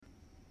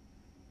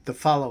The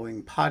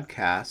following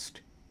podcast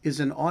is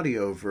an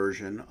audio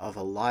version of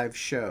a live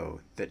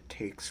show that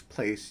takes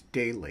place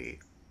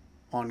daily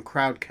on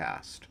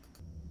Crowdcast.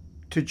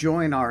 To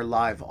join our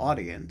live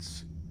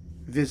audience,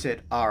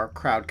 visit our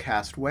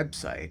Crowdcast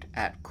website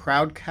at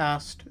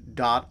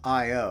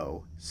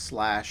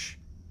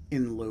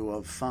crowdcast.io/in lieu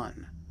of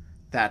fun.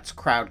 That's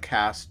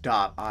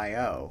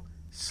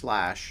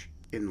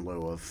crowdcast.io/in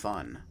lieu of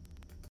fun.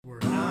 We're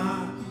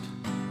not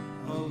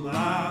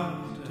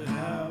allowed to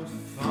have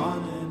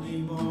fun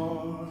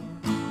anymore.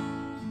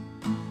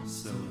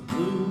 So in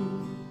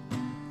lieu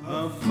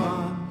of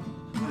fun,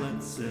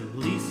 let's at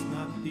least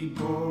not be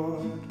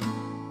bored.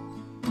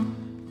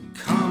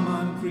 Come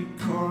on, Greek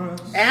chorus.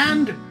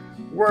 And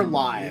we're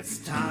live.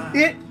 It's time.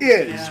 It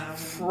is Yeah.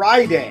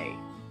 Friday,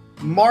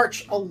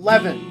 March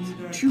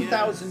 11th,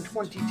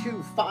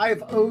 2022,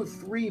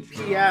 5:03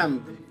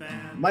 p.m.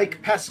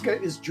 Mike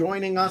Pesca is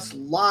joining us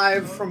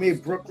live from a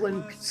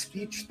Brooklyn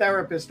speech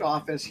therapist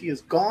office. He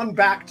has gone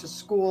back to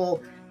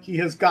school. He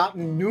has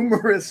gotten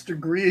numerous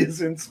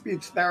degrees in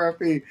speech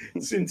therapy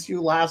since you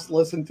last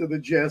listened to The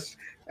Gist,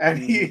 and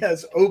he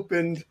has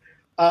opened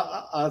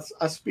a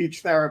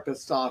speech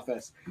therapist's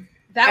office.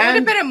 That would have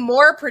And- been a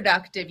more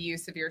productive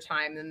use of your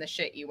time than the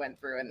shit you went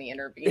through in the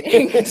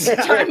intervening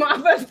time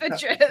off of the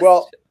Gist.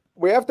 Well,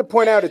 we have to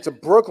point out it's a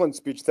Brooklyn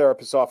speech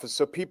therapist office,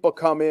 so people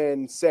come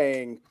in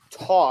saying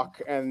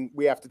talk, and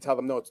we have to tell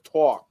them no, it's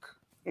talk.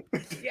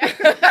 yeah.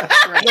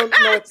 No,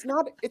 it's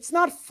not. It's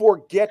not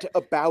forget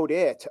about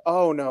it.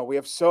 Oh no, we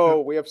have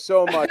so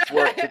much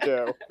work to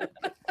do.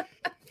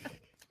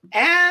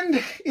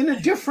 And in a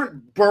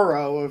different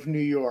borough of New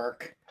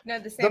York, No,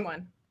 the same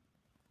one.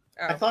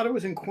 I Oh. thought it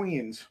was in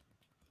Queens.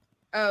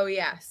 Oh,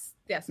 yes.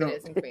 Yes, No. it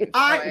is in Queens.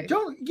 I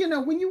don't,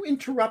 when you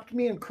interrupt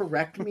me and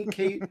correct me,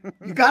 Kate,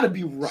 you got to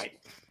be right.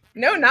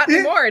 No, not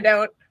anymore.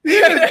 Don't.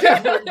 In a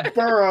different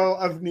borough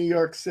of New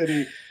York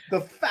City,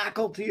 the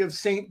faculty of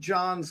St.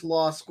 John's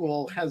Law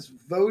School has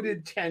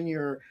voted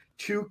tenure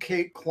to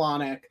Kate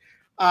Klonick,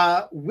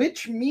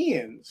 which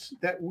means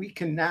that we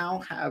can now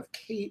have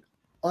Kate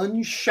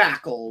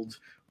unshackled,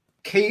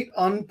 Kate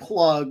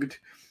unplugged,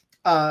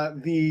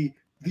 the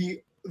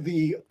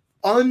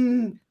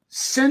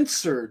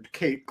uncensored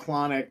Kate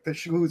Klonick,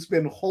 who's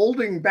been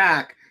holding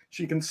back.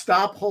 She can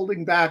stop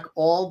holding back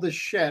all the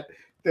shit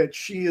that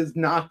she has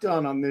not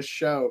done on this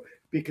show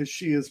because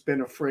she has been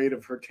afraid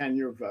of her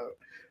tenure vote.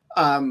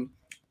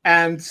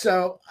 And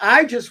so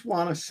I just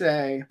want to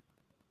say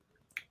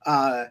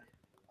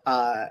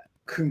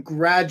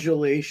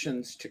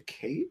congratulations to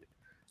Kate.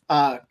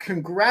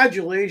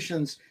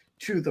 Congratulations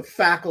to the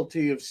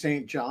faculty of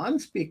St.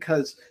 John's,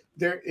 because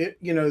there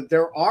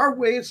are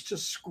ways to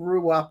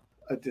screw up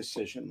a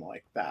decision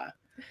like that.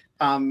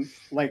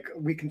 Like,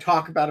 we can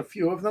talk about a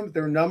few of them.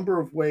 There are a number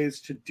of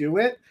ways to do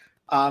it.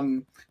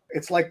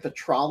 It's like the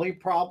trolley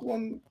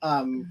problem.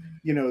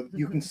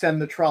 You can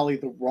send the trolley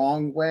the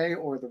wrong way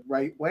or the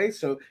right way.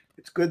 So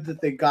it's good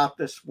that they got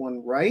this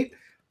one right.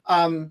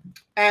 And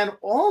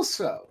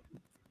also,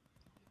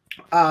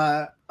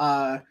 I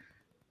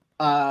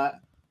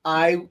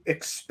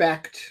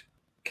expect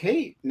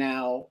Kate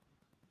now,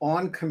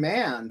 on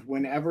command,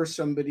 whenever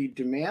somebody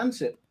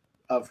demands it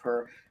of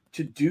her,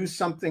 to do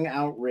something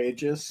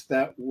outrageous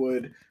that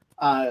would,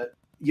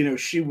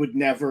 she would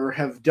never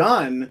have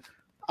done,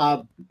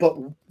 but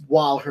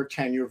while her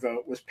tenure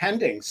vote was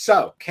pending.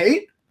 So,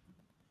 Kate?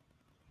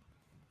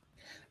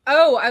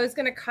 Oh, I was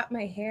going to cut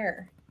my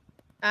hair.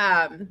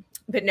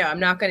 But no, I'm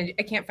not going to.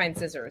 I can't find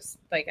scissors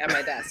like at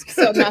my desk,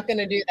 so I'm not going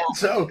to do that.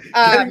 So,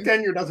 getting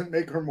tenure doesn't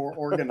make her more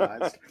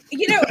organized.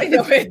 I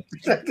know it.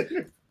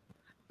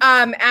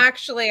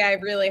 Actually, I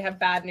really have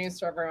bad news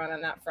for everyone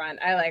on that front.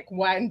 I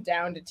went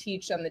down to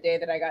teach on the day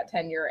that I got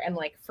tenure and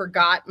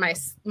forgot my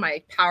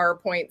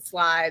PowerPoint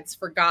slides,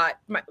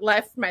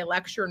 left my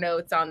lecture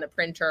notes on the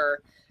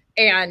printer,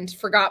 and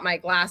forgot my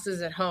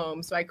glasses at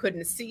home, so I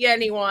couldn't see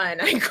anyone.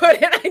 I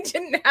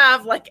didn't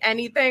have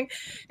anything.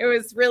 It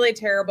was really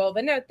terrible.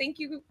 But no, thank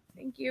you.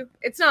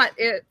 It's not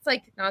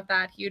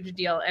that huge a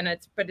deal, and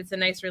it's a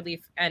nice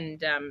relief.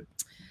 And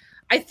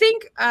I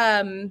think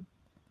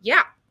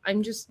yeah.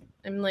 I'm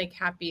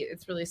happy.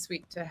 It's really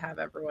sweet to have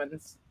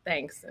everyone's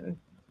thanks and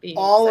being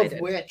all excited.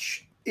 of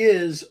which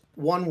is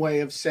one way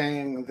of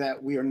saying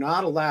that we are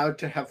not allowed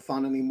to have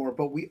fun anymore,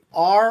 but we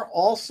are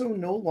also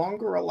no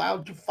longer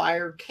allowed to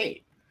fire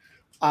Kate.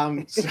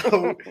 Well,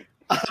 St.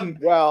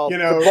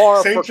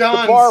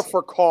 John's, the bar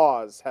for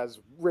cause has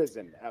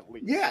risen, at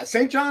least. Yeah,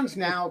 St. John's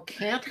now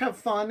can't have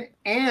fun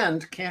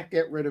and can't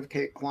get rid of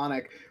Kate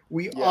Klonick.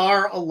 We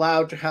are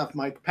allowed to have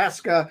Mike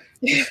Pesca,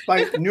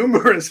 despite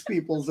numerous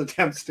people's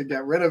attempts to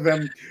get rid of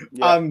him.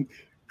 Yeah.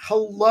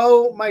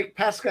 Hello, Mike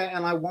Pesca,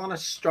 and I want to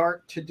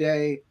start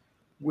today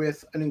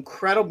with an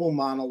incredible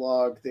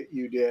monologue that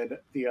you did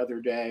the other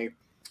day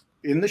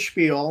in the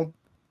Spiel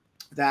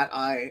that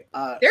I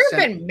there have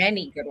been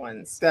many good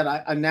ones that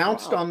I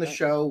announced on the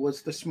show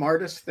was the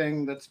smartest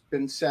thing that's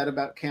been said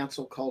about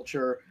cancel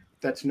culture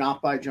that's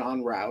not by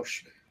John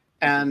Rauch.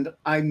 And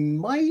I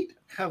might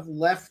have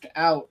left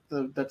out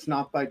that's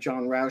not by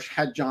John Roush.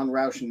 Had John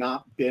Roush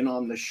not been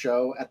on the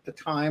show at the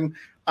time,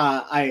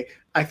 I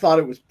thought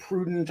it was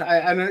prudent.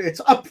 I know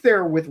it's up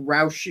there with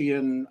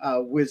Roushian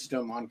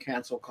wisdom on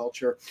cancel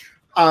culture.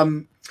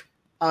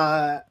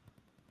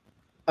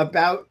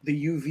 About the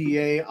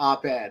UVA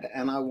op-ed,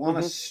 and I want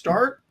to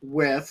start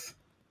with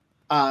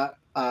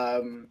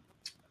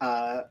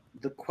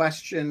the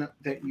question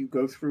that you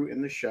go through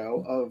in the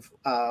show of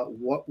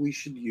what we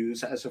should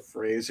use as a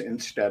phrase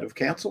instead of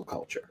cancel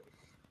culture.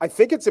 I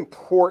think it's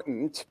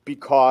important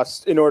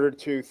because in order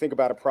to think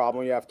about a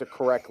problem, you have to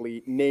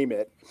correctly name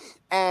it.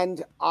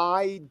 And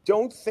I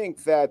don't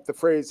think that the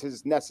phrase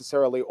has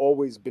necessarily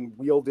always been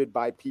wielded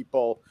by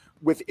people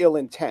with ill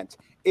intent.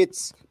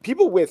 It's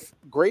people with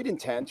great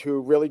intent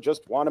who really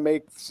just want to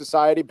make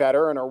society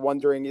better and are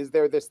wondering, is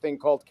there this thing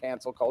called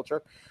cancel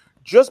culture?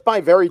 Just by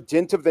very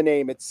dint of the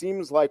name, it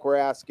seems like we're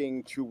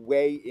asking to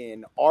weigh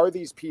in. Are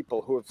these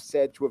people who have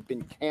said to have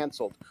been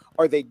canceled,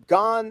 are they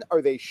gone?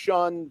 Are they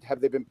shunned? Have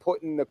they been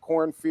put in the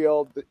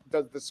cornfield?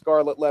 Does the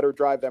scarlet letter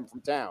drive them from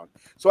town?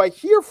 So I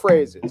hear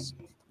phrases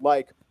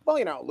like, well,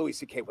 you know, Louis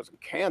C.K. wasn't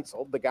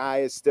canceled. The guy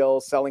is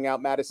still selling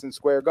out Madison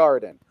Square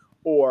Garden.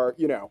 Or,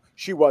 you know,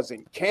 she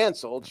wasn't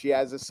canceled. She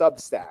has a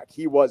Substack.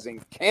 He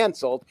wasn't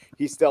canceled.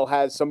 He still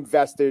has some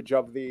vestige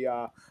of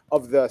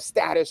the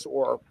status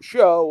or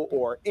show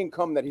or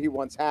income that he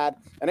once had.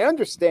 And I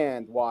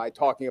understand why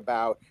talking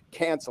about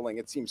canceling,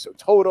 it seems so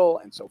total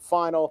and so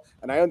final.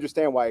 And I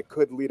understand why it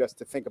could lead us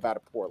to think about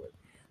it poorly.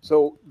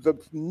 So the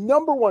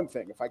number one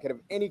thing, if I could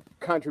have any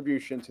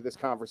contribution to this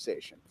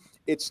conversation,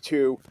 it's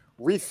to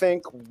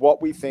rethink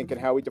what we think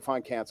and how we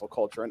define cancel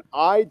culture. And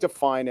I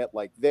define it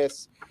like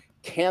this.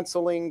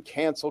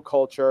 Cancel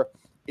culture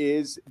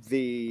is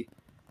the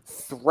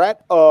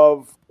threat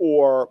of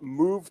or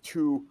move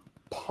to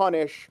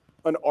punish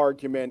an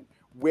argument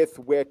with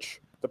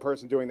which the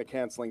person doing the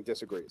canceling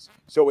disagrees.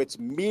 So it's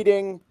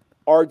meeting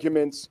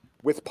arguments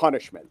with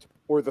punishment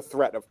or the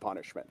threat of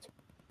punishment.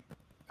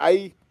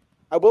 I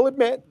will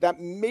admit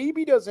that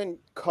maybe doesn't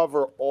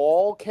cover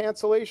all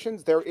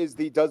cancellations. There is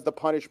does the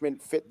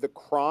punishment fit the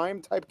crime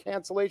type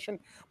cancellation?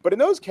 But in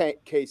those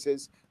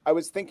cases, I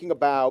was thinking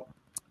about,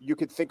 you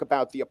could think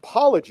about the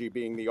apology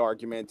being the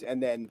argument,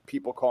 and then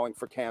people calling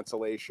for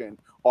cancellation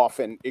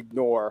often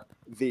ignore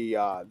the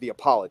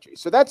apology.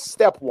 So that's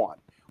step one.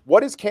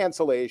 What is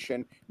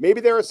cancellation?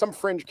 Maybe there are some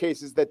fringe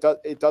cases that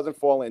it doesn't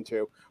fall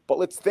into, but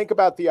let's think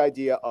about the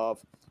idea of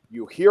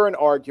you hear an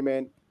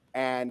argument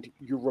and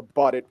you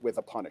rebut it with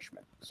a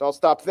punishment. So I'll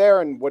stop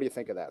there. And what do you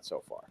think of that so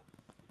far?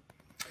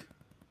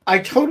 I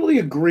totally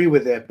agree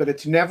with it, but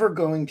it's never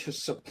going to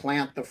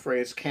supplant the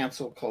phrase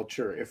cancel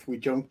culture if we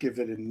don't give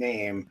it a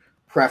name,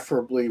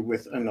 preferably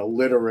with an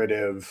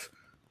alliterative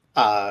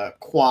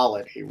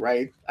quality,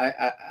 right?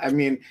 I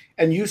mean,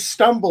 and you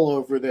stumble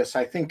over this,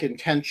 I think,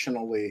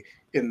 intentionally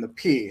in the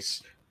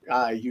piece.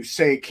 You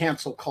say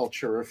cancel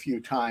culture a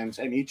few times,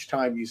 and each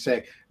time you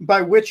say,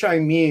 by which I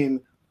mean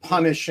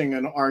punishing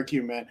an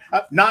argument,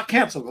 not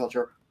cancel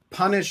culture,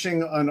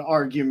 punishing an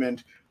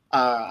argument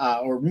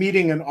or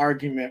meeting an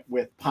argument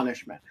with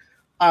punishment.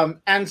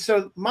 And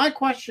so my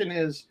question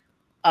is,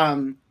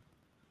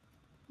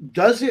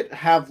 does it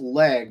have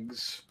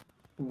legs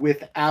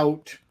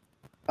without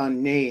a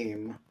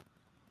name,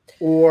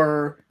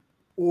 or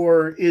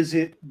is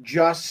it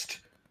just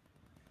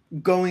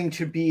going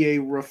to be a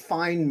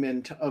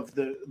refinement of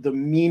the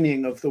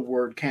meaning of the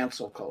word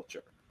cancel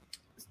culture?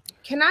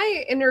 Can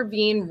I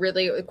intervene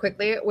really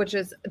quickly, which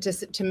is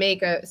just to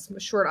make a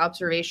short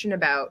observation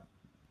about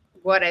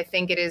what I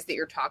think it is that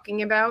you're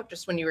talking about,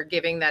 just when you were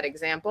giving that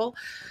example?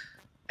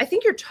 I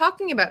think you're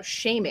talking about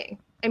shaming.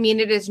 I mean,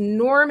 it is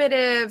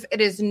normative.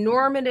 It's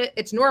norm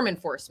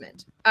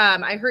enforcement.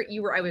 I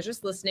was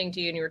just listening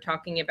to you and you were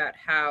talking about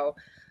how,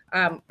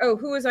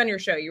 who was on your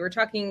show? You were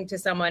talking to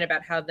someone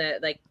about how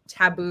the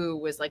taboo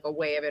was like a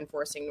way of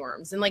enforcing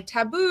norms, and like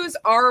taboos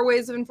are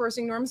ways of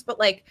enforcing norms, but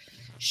like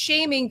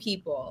shaming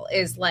people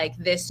is like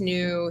this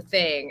new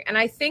thing. And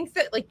I think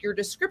that like your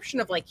description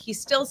of like, he's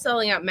still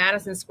selling out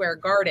Madison Square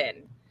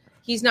Garden,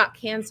 he's not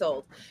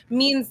canceled,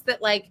 means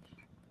that like,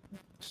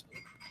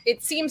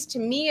 it seems to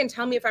me, and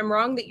tell me if I'm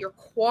wrong, that your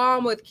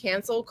qualm with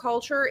cancel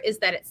culture is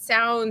that it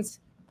sounds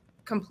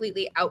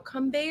completely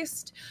outcome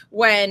based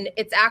when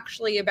it's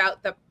actually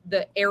about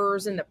the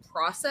errors in the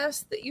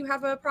process that you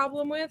have a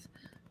problem with.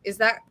 Is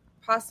that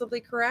possibly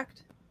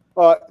correct?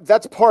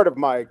 That's part of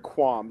my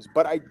qualms,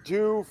 but I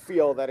do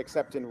feel that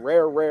except in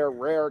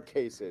rare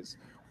cases,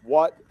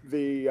 what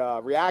the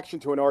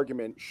reaction to an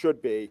argument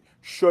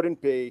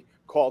shouldn't be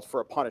called for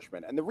a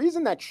punishment. And the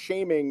reason that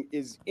shaming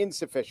is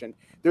insufficient,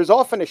 there's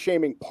often a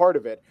shaming part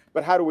of it,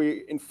 but how do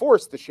we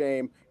enforce the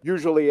shame?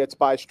 Usually it's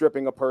by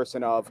stripping a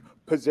person of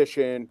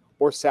position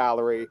or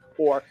salary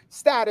or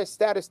status.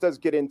 Status does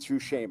get into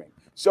shaming.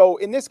 So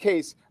in this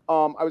case,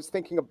 I was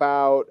thinking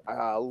about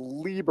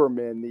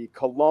Lieberman, the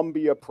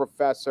Columbia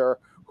professor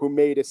who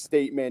made a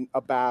statement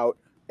about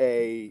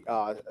a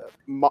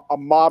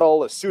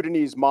model, a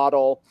Sudanese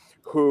model,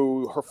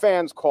 who her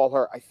fans call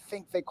her, I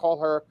think they call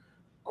her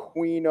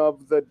Queen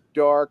of the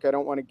Dark. I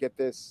don't want to get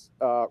this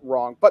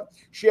wrong, but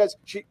she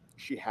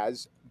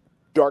has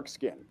dark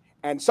skin,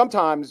 and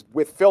sometimes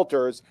with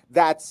filters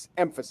that's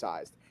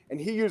emphasized. And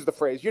he used the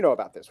phrase, you know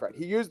about this, right?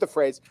 He used the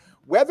phrase,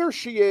 whether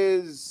she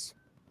is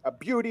a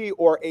beauty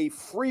or a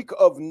freak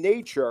of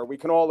nature, we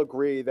can all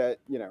agree that,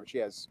 you know, she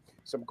has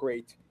some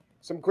great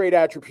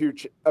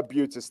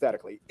attributes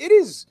aesthetically. It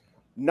is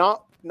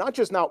not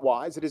just not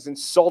wise, it is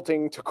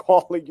insulting to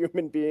call a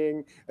human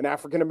being, an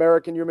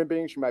African-American human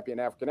being, she might be an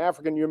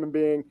African human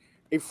being,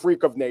 a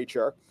freak of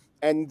nature.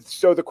 And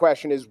so the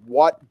question is,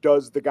 what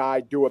does the guy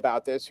do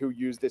about this who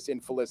used this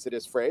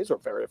infelicitous phrase or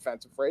very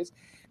offensive phrase?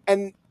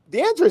 And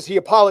the answer is he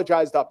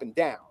apologized up and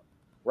down,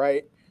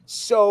 right?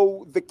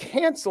 So the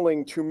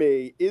canceling to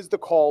me is the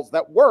calls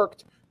that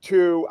worked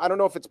to, I don't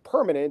know if it's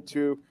permanent,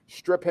 to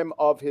strip him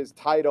of his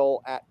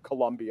title at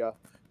Columbia,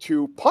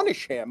 to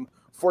punish him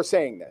for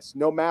saying this,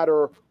 no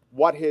matter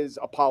what his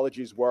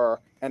apologies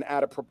were and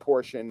out of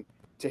proportion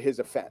to his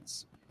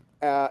offense.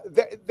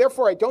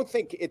 Therefore, I don't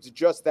think it's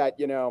just that,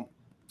 you know,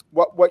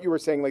 what you were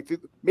saying, like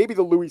maybe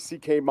the Louis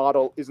C.K.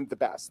 model isn't the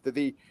best.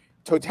 The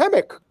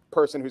totemic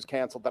person who's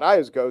canceled that I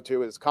always go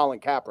to is Colin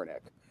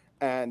Kaepernick.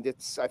 And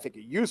it's, I think,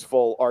 a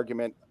useful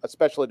argument,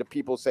 especially to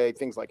people who say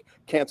things like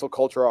cancel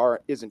culture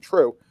isn't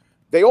true.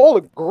 They all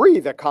agree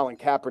that Colin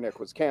Kaepernick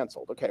was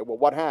canceled. Okay, well,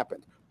 what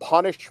happened?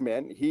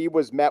 Punishment. He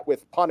was met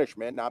with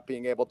punishment, not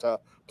being able to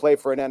play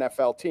for an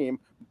NFL team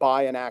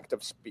by an act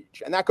of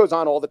speech. And that goes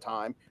on all the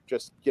time,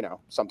 just, you know,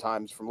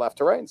 sometimes from left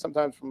to right and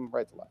sometimes from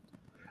right to left.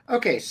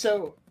 Okay,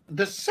 so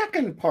the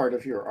second part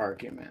of your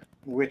argument,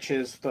 which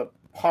is the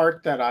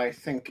part that I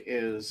think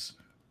is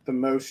the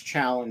most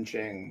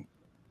challenging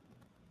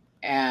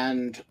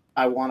and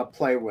I want to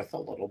play with a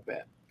little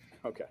bit.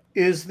 Okay.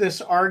 Is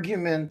this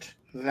argument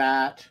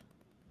that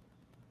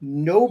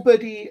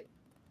nobody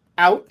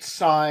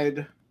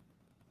outside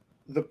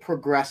the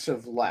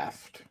progressive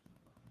left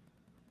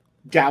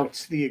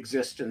doubts the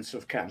existence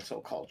of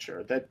cancel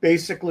culture? That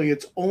basically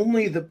it's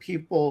only the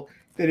people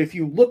that, if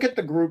you look at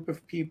the group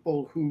of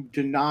people who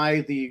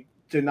deny the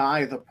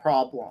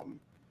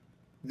problem,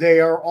 they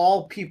are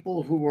all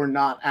people who are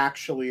not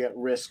actually at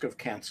risk of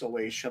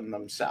cancellation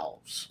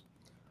themselves.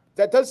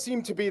 That does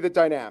seem to be the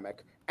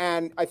dynamic.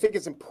 And I think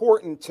it's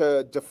important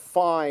to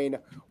define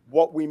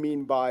what we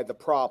mean by the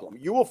problem.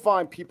 You will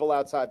find people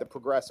outside the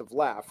progressive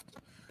left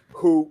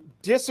who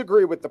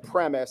disagree with the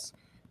premise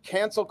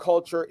cancel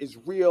culture is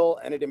real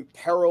and it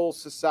imperils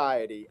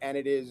society and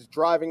it is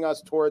driving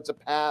us towards a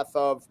path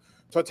of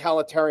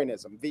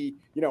totalitarianism.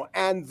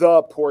 And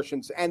the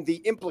portions and the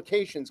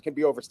implications can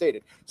be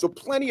overstated. So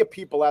plenty of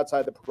people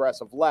outside the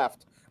progressive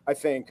left, I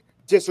think,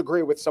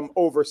 disagree with some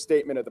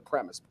overstatement of the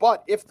premise.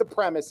 But if the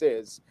premise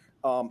is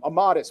a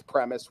modest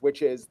premise,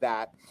 which is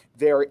that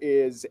there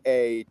is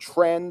a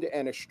trend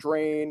and a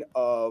strain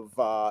of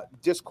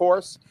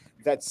discourse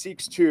that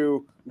seeks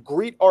to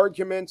greet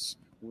arguments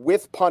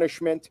with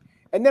punishment,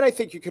 and then I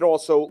think you could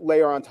also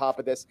layer on top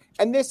of this,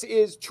 and this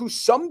is to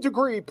some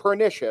degree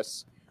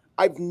pernicious.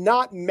 I've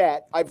not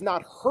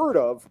heard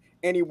of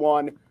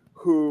anyone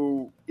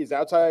who is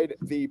outside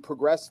the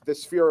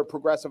sphere of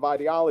progressive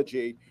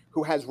ideology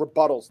who has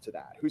rebuttals to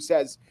that, who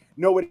says,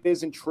 no, it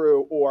isn't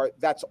true, or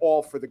that's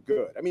all for the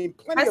good. I mean,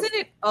 hasn't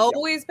it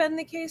always been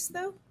the case,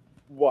 though?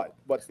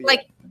 What's the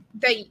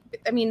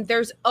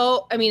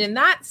in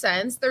that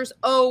sense, there's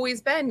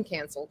always been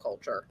cancel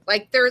culture.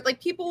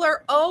 People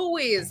are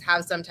always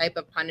have some type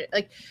of punish.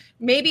 Like,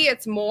 maybe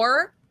it's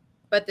more,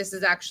 but this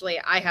is actually,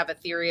 I have a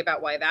theory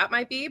about why that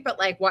might be, but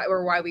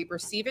why we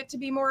perceive it to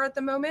be more at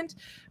the moment.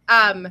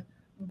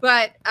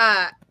 But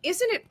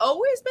isn't it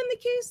always been the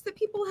case that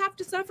people have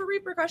to suffer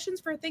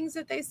repercussions for things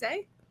that they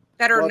say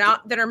that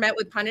are met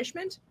with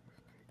punishment?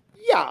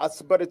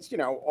 Yes, but it's,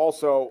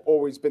 also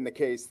always been the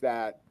case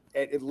that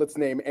let's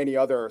name any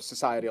other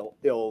societal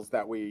ills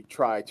that we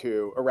try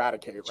to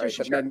eradicate, right?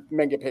 Sure. That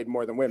men get paid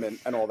more than women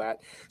and all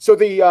that. So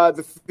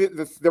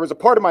there was a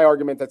part of my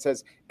argument that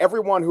says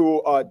everyone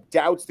who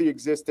doubts the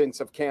existence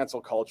of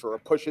cancel culture or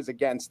pushes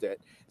against it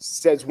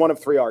says one of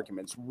three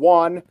arguments.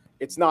 One,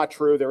 it's not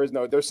true.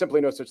 There's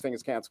simply no such thing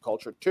as cancel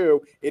culture.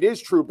 Two, it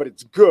is true, but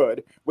it's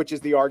good, which is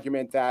the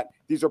argument that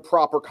these are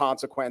proper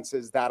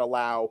consequences that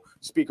allow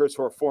speakers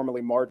who are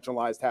formerly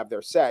marginalized to have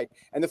their say.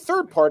 And the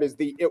third part is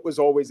the it was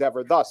always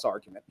ever thus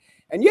argument.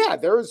 And yeah,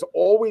 there's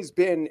always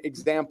been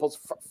examples,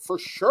 for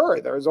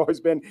sure. There's always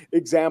been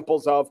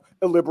examples of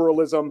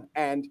illiberalism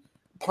and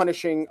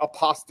punishing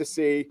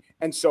apostasy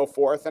and so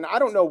forth. And I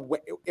don't know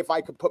if I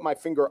could put my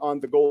finger on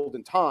the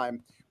golden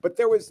time, but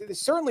there's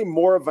certainly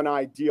more of an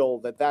ideal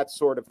that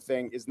sort of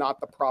thing is not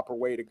the proper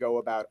way to go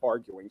about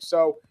arguing.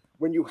 So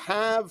when you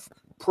have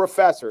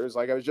professors,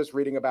 like I was just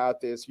reading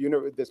about this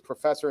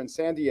professor in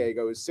San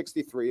Diego, is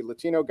 63,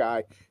 Latino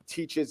guy,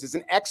 is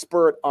an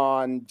expert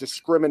on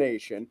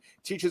discrimination,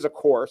 teaches a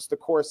course. The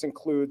course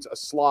includes a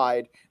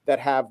slide that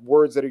have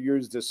words that are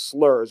used as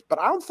slurs, but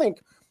I don't think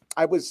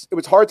it was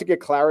hard to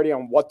get clarity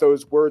on what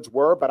those words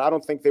were, but I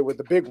don't think they were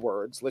the big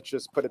words. Let's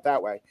just put it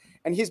that way.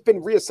 And he's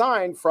been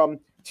reassigned from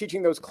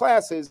teaching those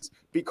classes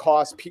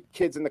because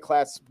kids in the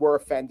class were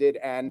offended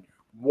and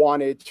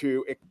wanted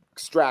to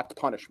extract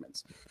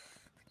punishments.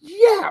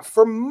 Yeah,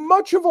 for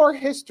much of our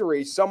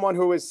history, someone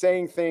who is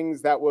saying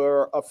things that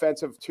were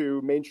offensive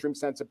to mainstream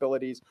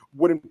sensibilities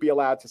wouldn't be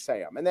allowed to say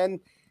them. And then,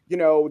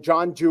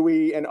 John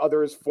Dewey and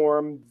others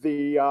formed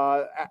the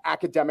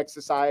Academic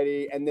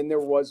Society, and then there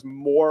was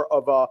more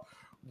of a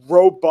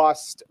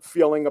robust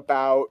feeling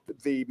about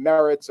the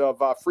merits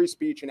of free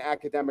speech and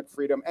academic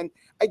freedom. And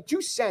I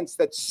do sense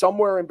that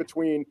somewhere in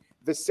between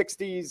the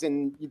 60s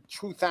and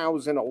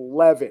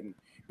 2011,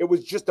 it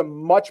was just a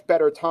much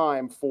better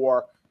time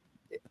for,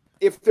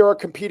 if there are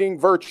competing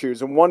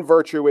virtues, and one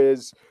virtue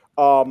is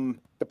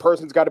the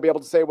person's got to be able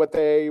to say what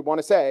they want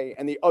to say,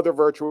 and the other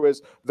virtue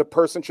is the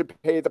person should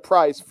pay the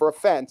price for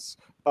offense.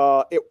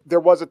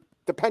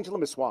 The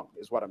pendulum is swung,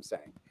 is what I'm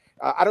saying.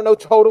 I don't know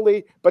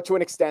totally, but to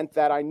an extent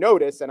that I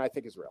notice and I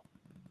think is real.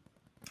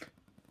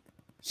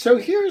 So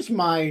here's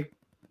my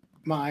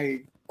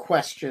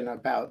question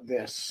about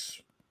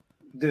this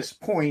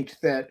point,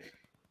 that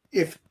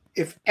if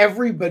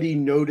everybody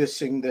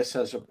noticing this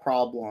as a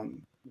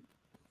problem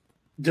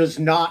does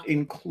not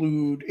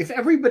include, if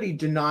everybody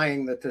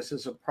denying that this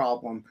is a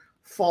problem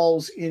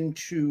falls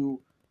into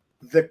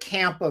the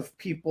camp of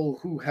people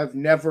who have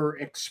never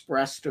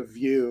expressed a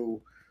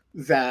view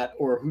that,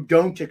 or who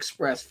don't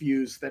express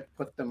views that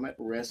put them at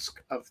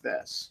risk of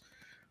this.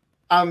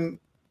 And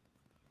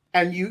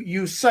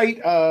you cite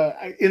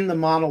in the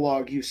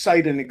monologue, you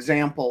cite an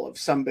example of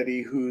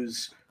somebody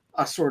who's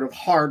a sort of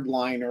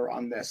hardliner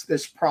on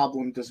this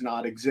problem does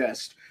not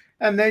exist.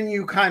 And then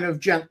you kind of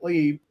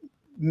gently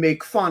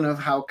make fun of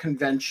how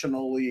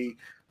conventionally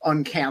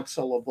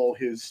uncancelable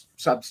his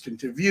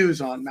substantive views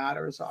on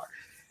matters are.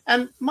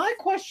 And my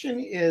question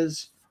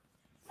is,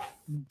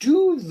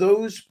 do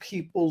those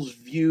people's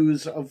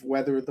views of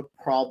whether the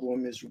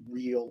problem is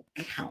real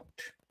count?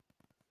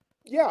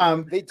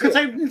 Yeah, they do. Because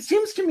it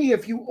seems to me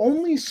if you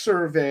only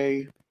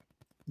survey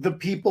the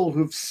people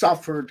who've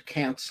suffered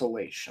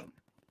cancellation,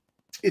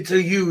 it's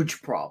a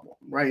huge problem,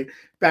 right?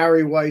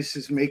 Barry Weiss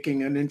is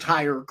making an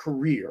entire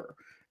career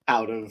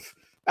out of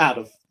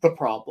the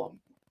problem.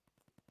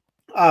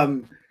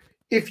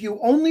 If you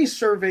only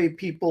survey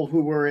people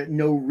who were at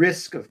no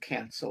risk of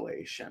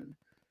cancellation,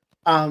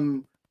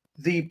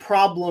 the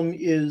problem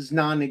is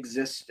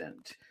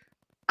non-existent.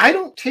 I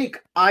don't take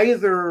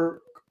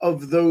either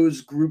of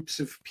those groups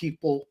of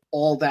people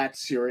all that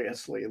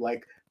seriously,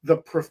 like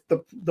the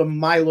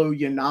Milo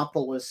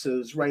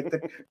Yiannopoulos, right?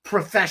 The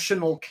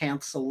professional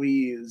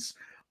cancellees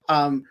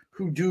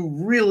who do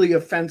really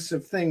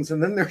offensive things,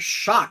 and then they're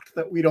shocked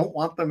that we don't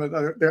want them at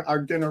our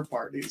dinner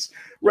parties,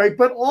 right?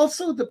 But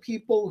also the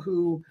people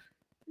who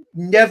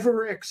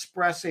never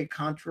express a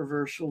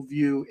controversial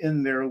view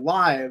in their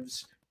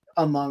lives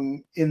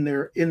in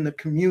the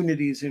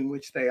communities in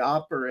which they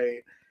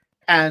operate,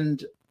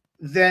 and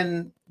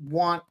then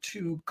want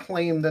to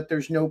claim that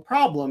there's no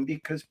problem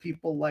because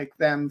people like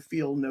them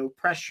feel no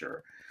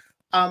pressure.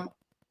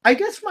 I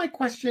guess my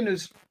question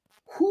is,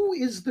 who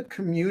is the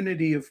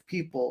community of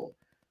people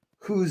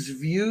whose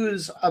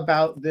views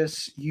about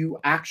this you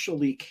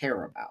actually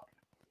care about?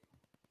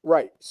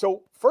 Right.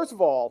 So first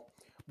of all,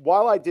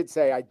 while I did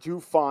say I do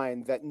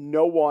find that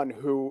no one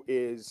who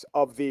is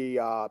of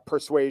the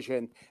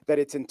persuasion that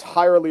it's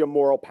entirely a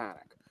moral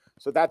panic.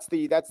 So that's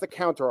the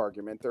counter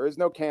argument. There is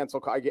no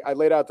cancel. I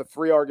laid out the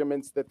three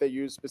arguments that they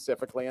use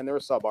specifically, and there are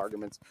sub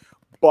arguments.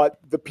 But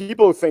the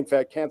people who think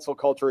that cancel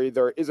culture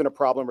either isn't a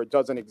problem or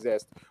doesn't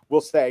exist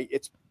will say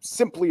it's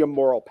simply a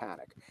moral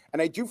panic.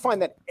 And I do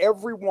find that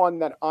everyone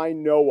that I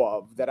know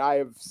of that I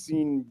have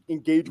seen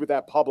engage with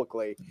that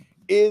publicly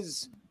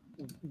is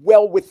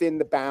well within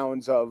the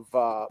bounds of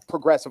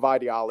progressive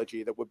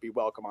ideology that would be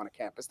welcome on a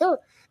campus. There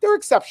are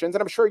exceptions,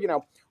 and I'm sure,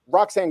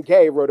 Roxane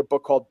Gay wrote a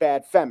book called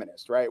Bad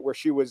Feminist, right, where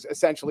she was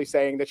essentially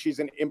saying that she's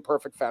an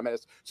imperfect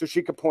feminist, so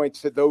she could point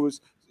to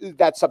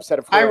that subset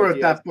of her I wrote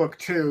ideas. that book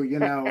too,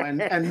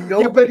 and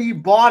nobody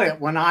bought it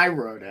when I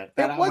wrote it.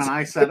 When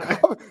I said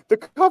the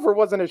cover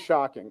wasn't as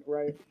shocking,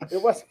 right?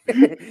 It was.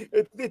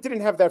 It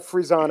didn't have that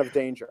frisson of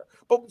danger.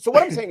 But so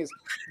what I'm saying is,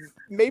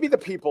 maybe the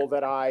people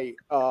that I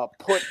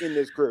put in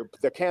this group,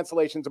 the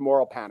cancellation's a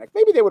moral panic,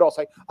 maybe they would all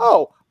say,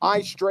 "Oh,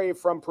 I stray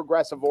from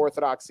progressive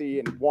orthodoxy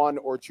in one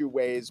or two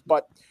ways,"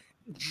 but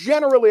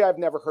generally, I've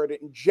never heard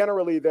it, and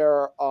generally,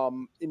 they're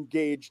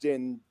engaged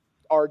in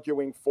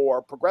arguing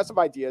for progressive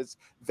ideas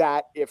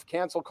that if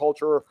cancel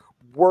culture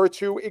were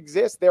to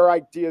exist, their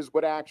ideas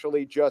would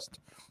actually just,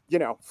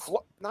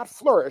 not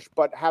flourish,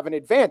 but have an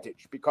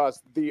advantage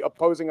because the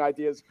opposing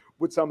ideas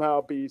would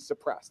somehow be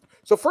suppressed.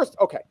 So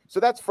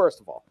that's first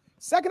of all.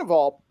 Second of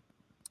all,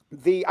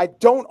 I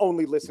don't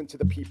only listen to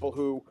the people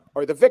who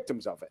are the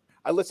victims of it.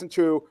 I listen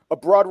to a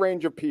broad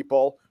range of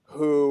people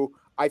who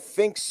I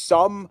think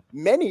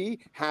many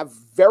have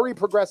very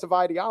progressive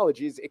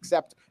ideologies,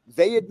 except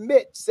they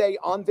admit, say,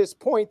 on this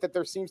point that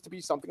there seems to be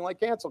something like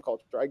cancel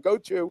culture. I go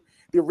to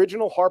the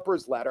original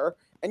Harper's letter,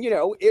 and,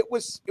 it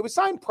was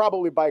signed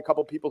probably by a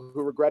couple people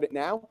who regret it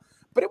now,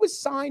 but it was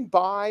signed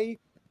by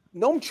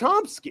Noam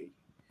Chomsky.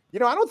 You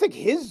know, I don't think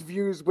his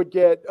views would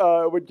get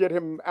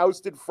him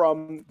ousted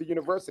from the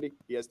university.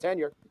 He has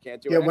tenure. You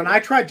can't do it. Yeah, when I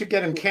tried to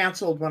get him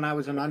canceled when I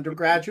was an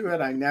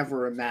undergraduate, I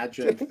never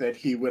imagined that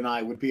he and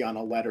I would be on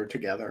a letter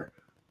together.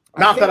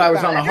 Not that I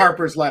was on a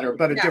Harper's letter,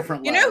 but a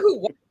different letter. You know who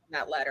won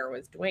that letter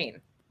was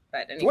Dwayne.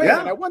 But anyway. Dwayne,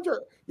 and I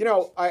wonder, you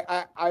know,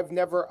 I've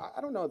never, I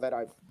don't know that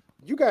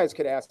you guys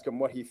could ask him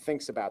what he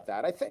thinks about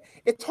that. I think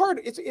it's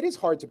hard. It is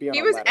hard to be on.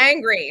 He was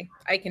angry.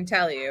 I can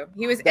tell you,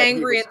 he was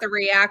angry at the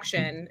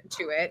reaction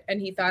to it, and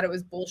he thought it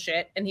was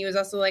bullshit. And he was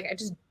also like,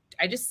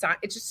 I just saw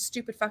it's just a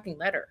stupid fucking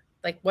letter.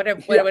 Like what a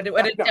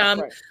dumb,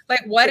 right.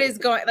 Like what is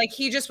going? Like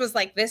he just was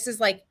like, this is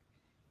like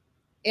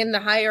in the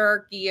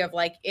hierarchy of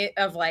like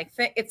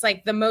it's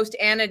like the most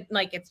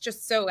like it's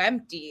just so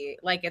empty.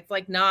 Like it's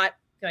like not.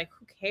 Like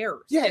who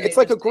cares? Yeah, it's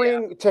like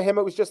agreeing to him.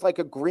 It was just like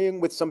agreeing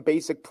with some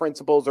basic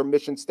principles or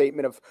mission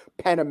statement of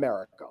Penn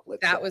America.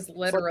 That was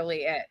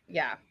literally it.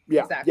 Yeah,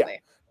 exactly. Yeah.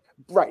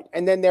 Right,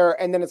 and then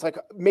it's like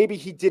maybe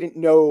he didn't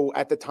know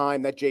at the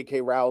time that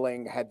J.K.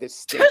 Rowling had this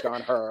stink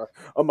on her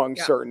among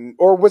certain,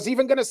 or was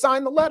even going to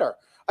sign the letter.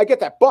 I get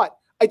that, but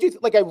I do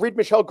I read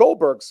Michelle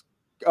Goldberg's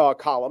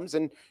columns,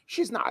 and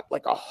she's not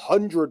like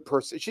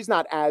 100%. She's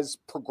not as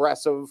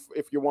progressive,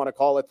 if you want to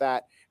call it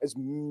that, as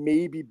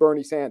maybe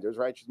Bernie Sanders,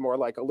 right? She's more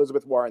like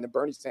Elizabeth Warren than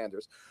Bernie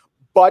Sanders.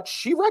 But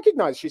she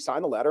recognized, she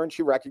signed a letter, and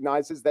she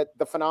recognizes that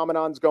the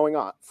phenomenon's going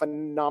on.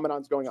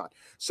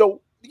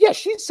 So yeah,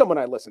 she's someone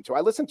I listen to.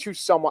 I listen to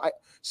some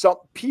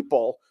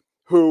people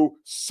who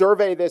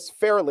survey this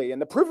fairly,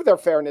 and the proof of their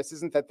fairness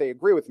isn't that they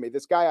agree with me.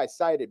 This guy I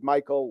cited,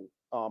 Michael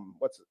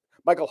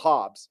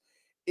Hobbs,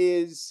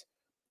 is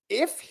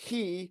I've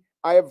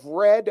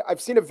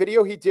seen a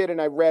video he did,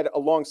 and I read a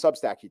long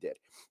Substack he did.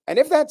 And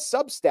if that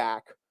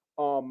Substack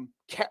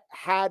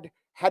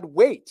had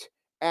weight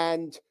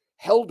and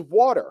held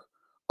water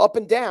up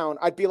and down,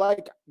 I'd be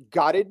like,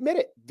 gotta admit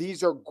it.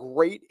 These are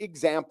great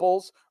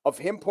examples of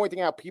him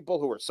pointing out people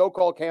who are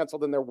so-called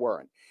canceled and there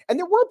weren't. And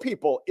there were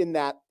people in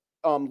that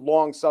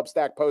long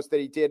Substack post that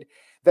he did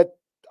that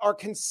are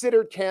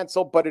considered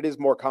canceled, but it is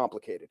more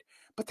complicated.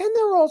 But then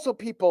there are also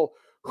people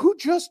who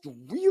just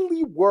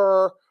really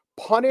were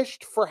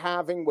punished for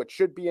having what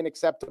should be an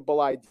acceptable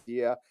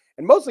idea.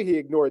 And mostly he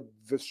ignored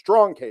the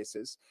strong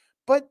cases,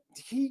 but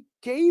he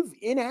gave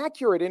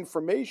inaccurate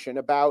information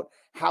about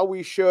how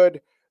we should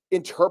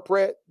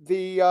interpret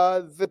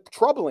the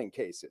troubling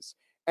cases.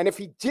 And if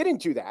he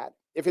didn't do that,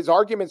 if his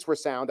arguments were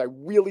sound, I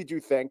really do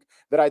think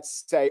that I'd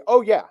say,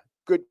 oh yeah,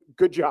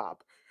 good job.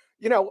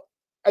 You know,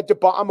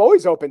 I'm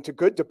always open to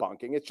good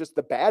debunking. It's just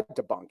the bad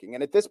debunking.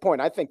 And at this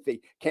point, I think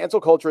the cancel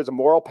culture as a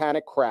moral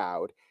panic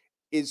crowd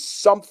is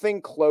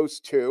something close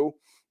to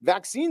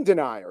vaccine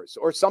deniers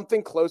or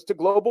something close to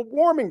global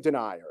warming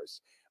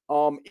deniers.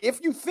 If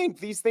you think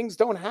these things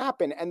don't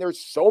happen and there's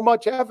so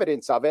much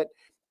evidence of it,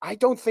 I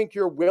don't think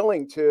you're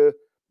willing to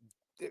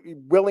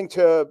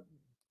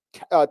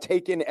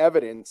take in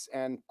evidence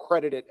and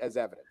credit it as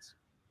evidence.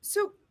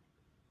 So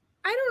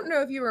I don't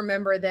know if you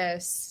remember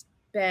this,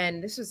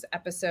 Ben. This was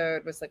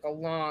like a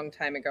long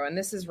time ago, and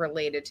this is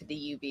related to the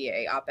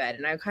UVA op-ed.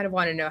 And I kind of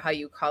want to know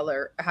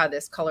how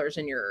this colors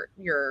in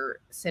your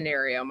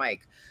scenario,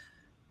 Mike.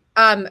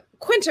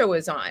 Quinta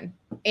was on,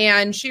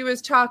 and she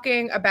was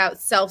talking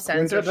about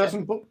self-censorship.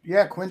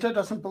 Quinta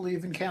doesn't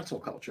believe in cancel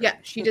culture. Yeah,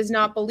 she does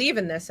not believe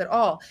in this at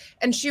all.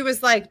 And she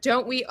was like,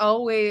 don't we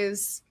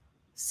always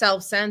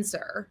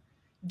self-censor?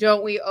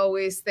 Don't we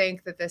always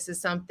think that this is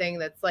something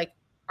that's like,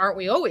 aren't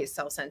we always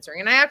self-censoring?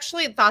 And I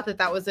actually thought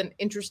that was an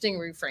interesting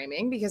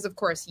reframing because, of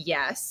course,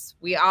 yes,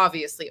 we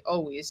obviously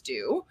always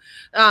do.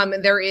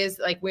 There is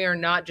like, we are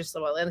not just,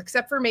 well,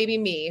 except for maybe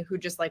me, who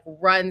just like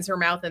runs her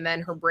mouth and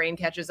then her brain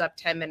catches up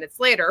 10 minutes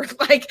later.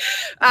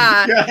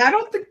 I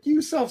don't think you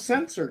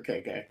self-censor,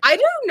 KK. I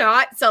do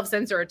not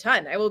self-censor a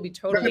ton. I will be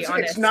totally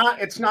honest.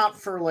 It's not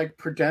for like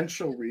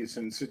prudential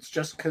reasons. It's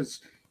just because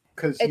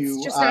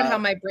it's just not how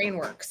my brain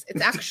works.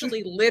 It's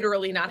actually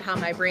literally not how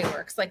my brain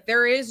works. Like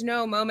there is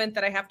no moment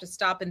that I have to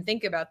stop and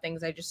think about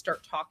things. I just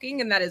start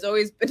talking. And that has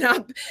always been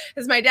up.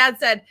 As my dad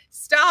said,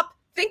 stop,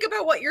 think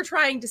about what you're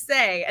trying to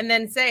say and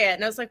then say it.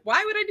 And I was like,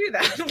 why would I do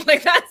that?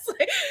 Like that's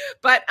like,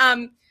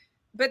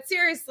 but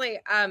seriously,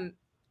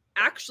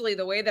 actually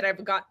the way that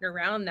I've gotten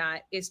around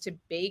that is to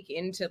bake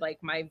into like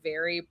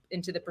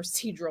into the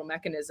procedural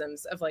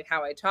mechanisms of like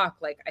how I talk.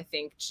 Like I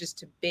think just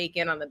to bake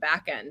in on the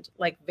back end,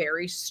 like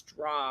very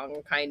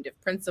strong kind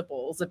of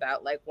principles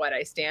about like what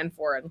I stand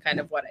for and kind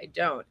of what I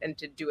don't, and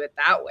to do it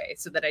that way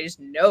so that I just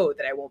know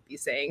that I won't be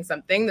saying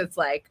something that's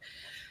like,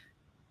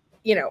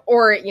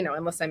 or,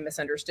 unless I'm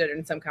misunderstood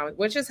in some comment,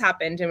 which has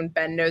happened and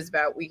Ben knows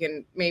about, we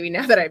can maybe,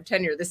 now that I have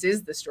tenure, this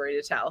is the story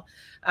to tell,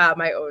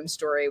 my own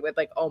story with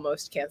like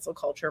almost cancel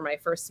culture, my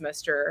first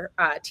semester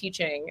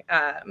teaching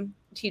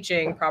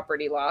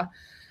property law.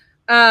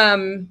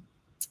 But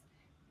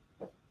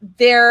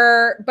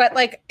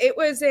like, it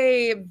was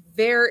a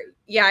very,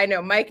 I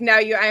know, Mike, now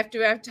I have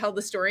to tell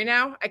the story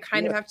now. I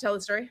kind of have to tell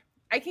the story.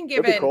 I can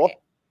give it. Cool.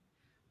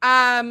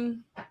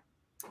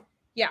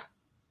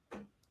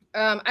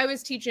 I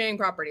was teaching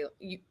property.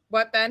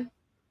 What, Ben?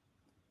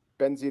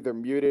 Ben's either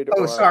muted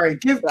Oh, or sorry.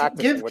 Give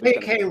practicing what he's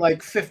gonna KK do.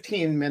 like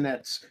 15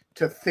 minutes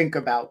to think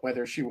about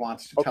whether she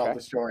wants to tell Okay.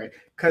 the story.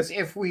 Because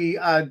if we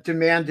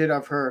demand it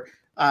of her,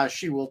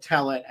 she will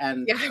tell it,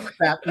 and Yeah.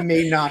 that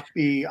may not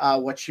be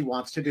what she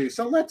wants to do.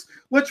 So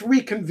let's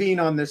reconvene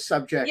on this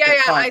subject Yeah, at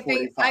yeah,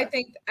 5:45.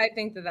 I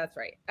think that that's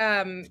right.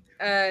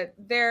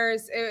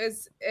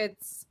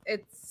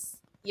 It's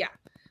yeah.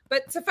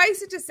 But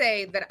suffice it to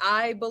say that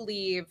I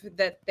believe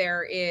that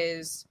there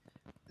is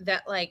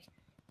that like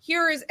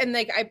here is, and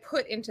like I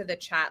put into the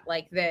chat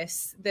like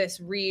this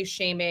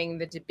re-shaming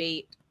the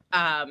debate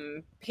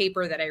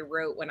paper that I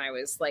wrote when I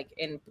was like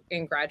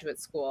in graduate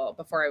school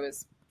before I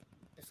was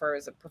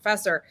a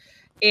professor.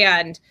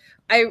 And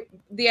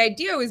the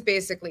idea was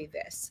basically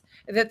this,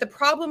 that the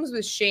problems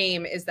with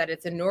shame is that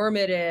it's a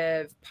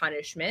normative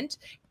punishment.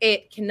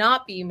 It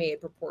cannot be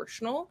made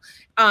proportional.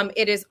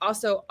 It is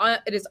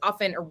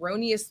often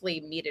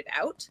erroneously meted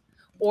out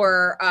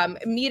or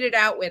meted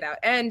out without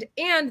end,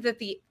 and that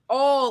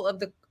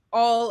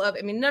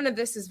I mean, none of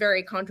this is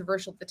very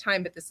controversial at the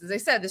time, but this, as I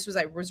said,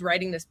 I was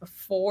writing this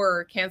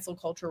before cancel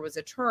culture was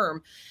a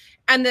term.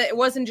 And that it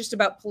wasn't just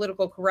about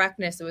political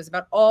correctness. It was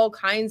about all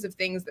kinds of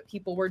things that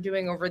people were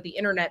doing over the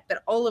internet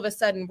that all of a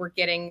sudden were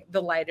getting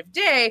the light of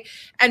day.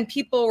 And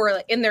people were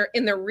like in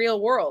their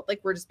real world, like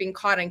we're just being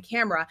caught on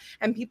camera,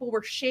 and people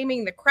were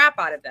shaming the crap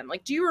out of them.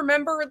 Like, do you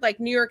remember like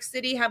New York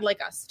City had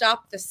like a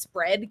Stop the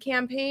Spread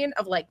campaign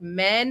of like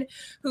men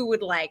who were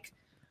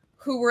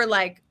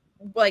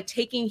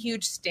taking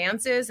huge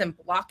stances and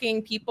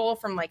blocking people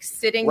from like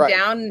sitting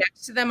down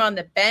next to them on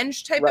the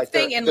bench type of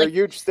thing. And their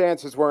huge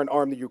stances weren't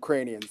arm the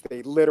Ukrainians.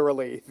 They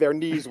literally, their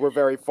knees were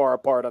very far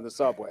apart on the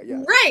subway.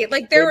 Yes. Right.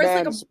 Like there was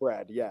like a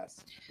spread.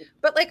 Yes.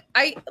 But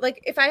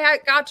if I had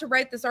got to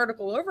write this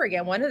article over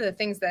again, one of the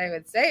things that I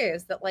would say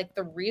is that like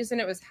the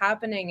reason it was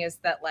happening is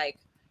that like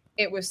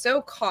it was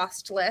so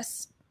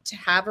costless to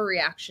have a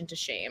reaction to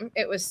shame.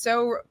 It was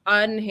so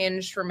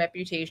unhinged from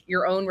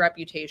your own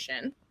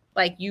reputation.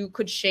 Like you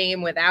could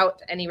shame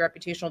without any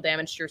reputational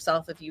damage to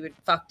yourself if you had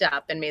fucked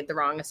up and made the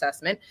wrong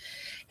assessment.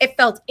 It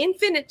felt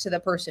infinite to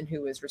the person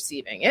who was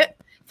receiving it.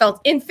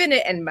 Felt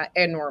infinite and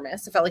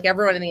enormous. It felt like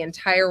everyone in the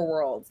entire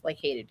world like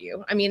hated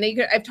you. I mean,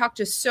 I've talked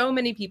to so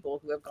many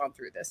people who have gone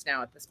through this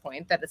now at this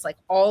point that it's like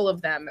all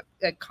of them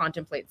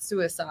contemplate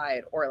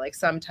suicide or like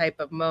some type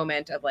of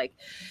moment of like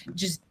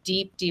just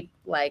deep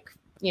like,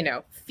 you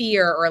know,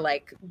 fear or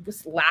like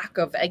this lack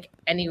of like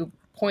any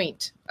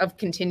point of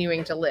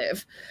continuing to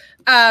live.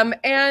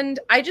 And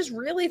I just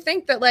really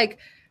think that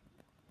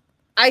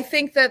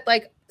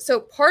so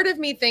part of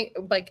me think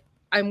like,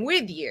 I'm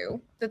with you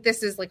that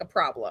this is like a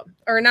problem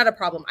or not a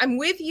problem. I'm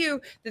with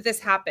you that this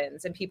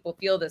happens and people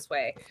feel this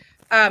way.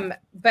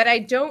 But I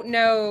don't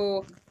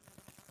know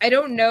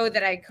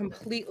that I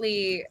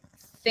completely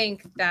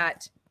think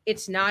that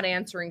it's not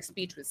answering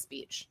speech with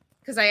speech.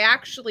 Because I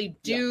actually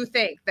do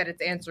think that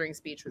it's answering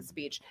speech with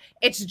speech.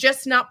 It's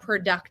just not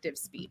productive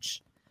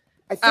speech.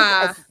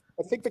 I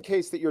think the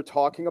case that you're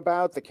talking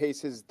about, the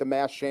case is the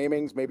mass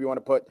shamings. Maybe you want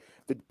to put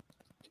the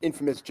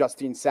infamous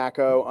Justine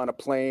Sacco on a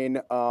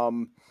plane.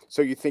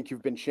 So you think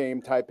you've been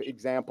shamed type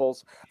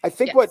examples. I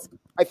think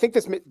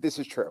this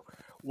is true.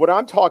 What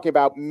I'm talking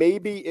about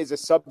maybe is a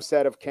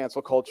subset of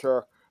cancel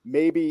culture.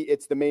 Maybe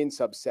it's the main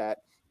subset.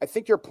 I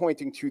think you're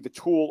pointing to the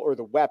tool or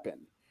the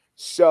weapon.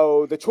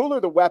 So the tool or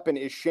the weapon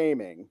is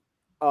shaming.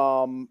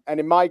 And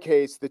in my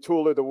case, the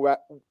tool or the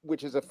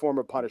which is a form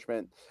of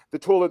punishment, the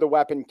tool or the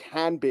weapon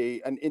can be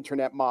an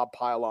internet mob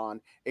pile-on.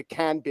 It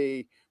can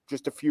be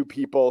just a few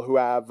people who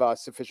have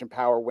sufficient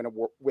power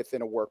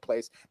within a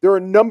workplace. There are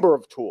a number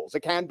of tools.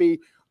 It can be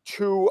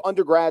two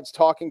undergrads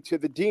talking to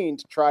the dean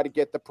to try to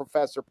get the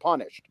professor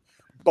punished.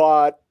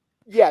 But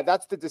yeah,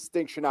 that's the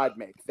distinction I'd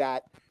make,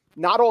 that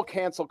not all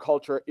cancel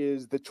culture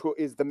is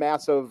the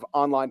massive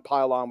online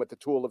pile-on with the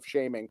tool of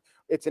shaming.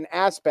 It's an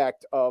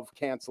aspect of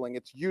canceling.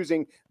 It's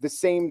using the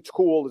same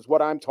tool as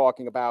what I'm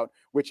talking about,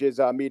 which is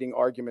meeting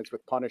arguments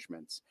with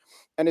punishments.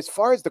 And as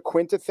far as the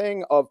Quinta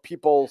thing of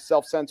people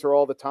self-censor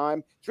all the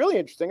time, it's really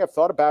interesting. I've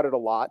thought about it a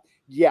lot.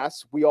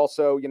 Yes, we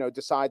also,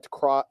 decide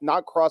to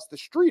not cross the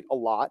street a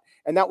lot,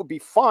 and that would be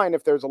fine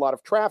if there's a lot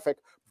of traffic.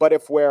 But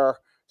if we're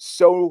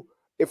so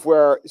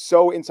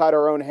inside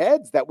our own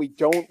heads that we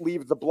don't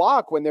leave the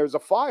block when there's a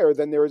fire,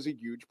 then there is a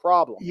huge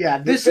problem. Yeah,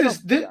 this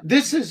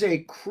is a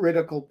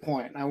critical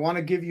point. I want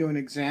to give you an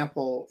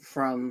example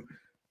from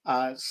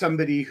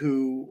somebody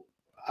who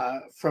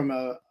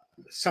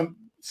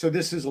so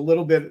this is a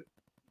little bit,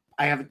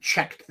 I haven't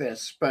checked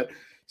this, but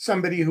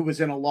somebody who was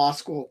in a law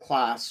school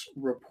class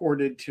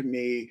reported to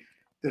me,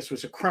 this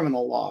was a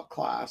criminal law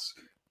class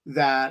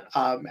that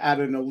at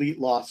an elite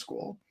law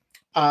school,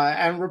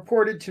 and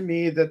reported to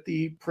me that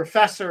the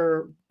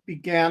professor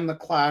began the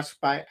class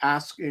by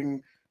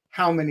asking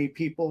how many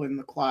people in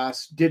the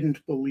class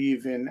didn't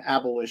believe in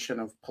abolition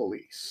of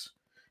police.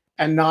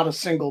 And not a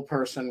single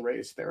person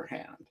raised their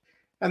hand.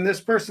 And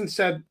this person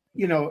said,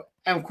 and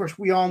of course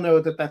we all know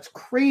that that's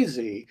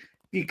crazy,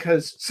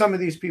 because some of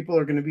these people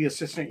are going to be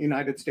assistant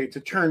United States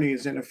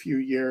attorneys in a few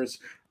years.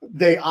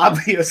 They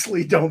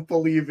obviously don't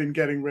believe in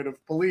getting rid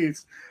of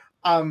police.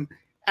 And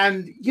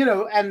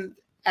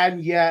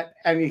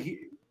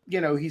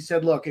he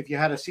said, look, if you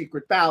had a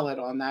secret ballot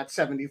on that,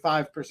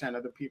 75%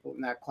 of the people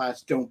in that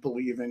class don't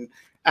believe in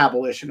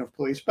abolition of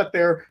police, but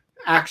they're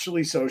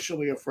actually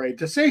socially afraid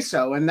to say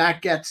so. And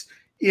that gets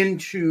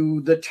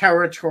into the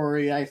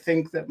territory, I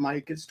think, that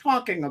Mike is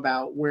talking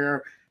about,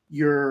 where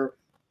you're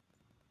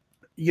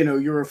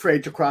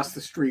afraid to cross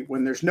the street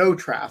when there's no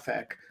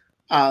traffic,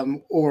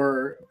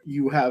 or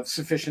you have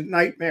sufficient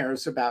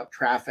nightmares about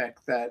traffic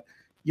that,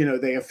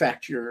 they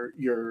affect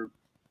your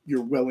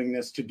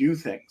willingness to do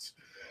things.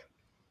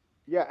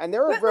 Yeah, and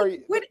there are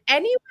would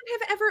anyone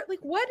have ever,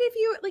 what if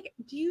you,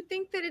 do you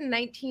think that in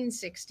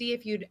 1960,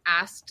 if you'd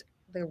asked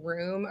the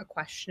room a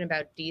question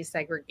about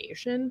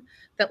desegregation,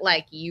 that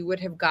you would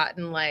have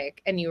gotten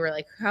and you were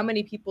how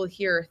many people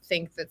here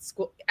think that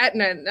school,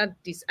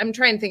 I'm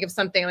trying to think of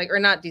something I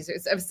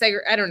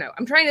don't know.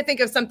 I'm trying to think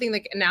of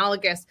something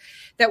analogous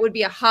that would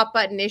be a hot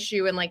button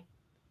issue in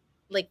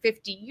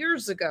 50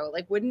 years ago.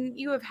 Wouldn't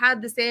you have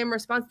had the same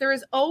response? There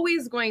is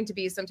always going to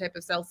be some type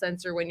of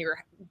self-censor when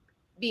you're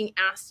being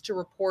asked to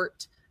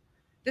report.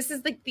 This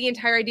is the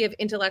entire idea of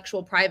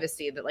intellectual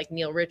privacy that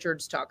Neil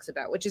Richards talks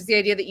about, which is the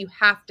idea that you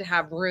have to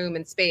have room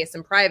and space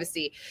and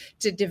privacy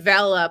to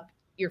develop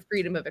your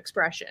freedom of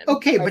expression.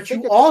 Okay, but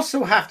you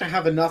also have to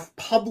have enough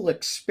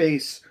public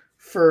space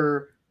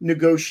for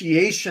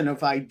negotiation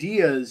of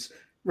ideas,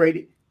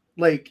 right?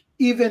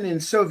 Even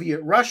in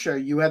Soviet Russia,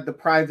 you had the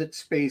private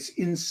space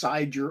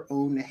inside your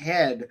own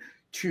head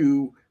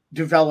to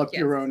develop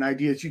your own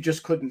ideas. You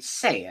just couldn't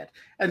say it.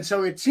 And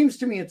so it seems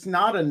to me it's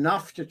not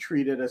enough to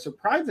treat it as a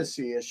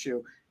privacy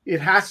issue.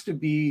 It has to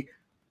be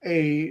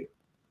to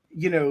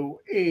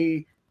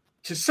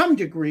some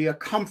degree, a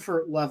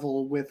comfort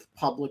level with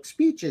public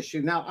speech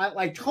issue. Now,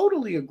 I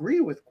totally agree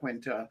with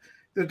Quinta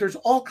that there's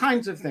all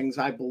kinds of things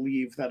I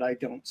believe that I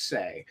don't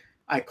say.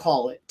 I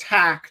call it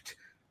tact.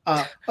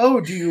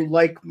 Do you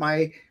like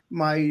my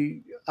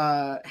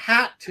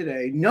hat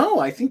today? No,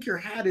 I think your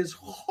hat is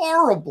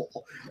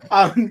horrible.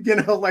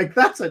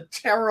 That's a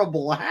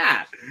terrible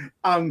hat.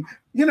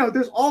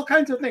 There's all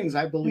kinds of things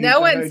I believe.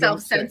 No one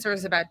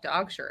self-censors about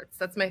dog shirts.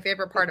 That's my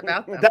favorite part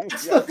about them.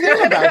 That's the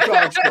thing about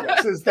dog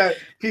shirts, is that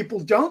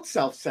people don't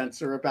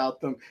self-censor about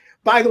them.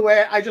 By the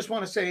way, I just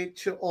want to say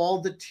to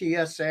all the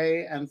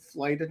TSA and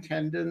flight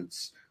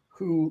attendants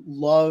who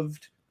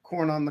loved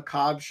Corn on the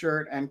Cob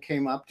shirt and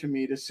came up to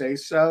me to say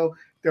so,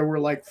 there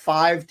were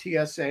 5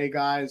 TSA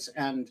guys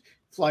and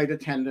flight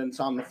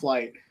attendants on the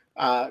flight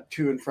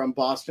to and from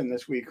Boston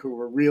this week who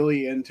were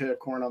really into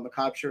Corn on the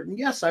Cob shirt. And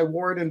yes, I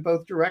wore it in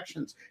both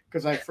directions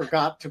because I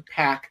forgot to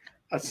pack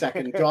a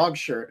second dog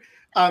shirt.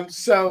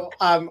 So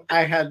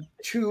I had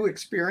 2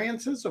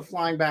 experiences of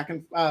flying back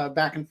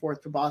and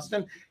forth to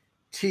Boston.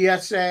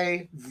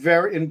 TSA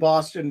in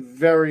Boston,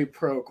 very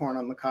pro Corn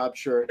on the Cob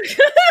shirt.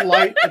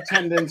 Flight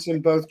attendants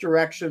in both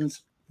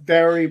directions,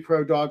 very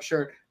pro dog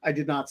shirt. I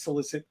did not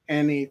solicit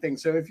anything.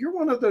 So if you're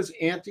one of those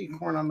anti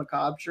Corn on the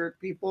Cob shirt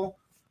people,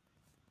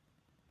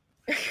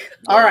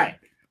 all right.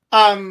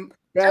 Ben,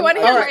 I want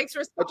to hear Mike's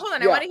response. Hold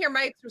on. I want to hear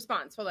Mike's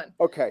response. Hold on.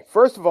 Okay.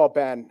 First of all,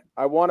 Ben,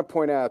 I want to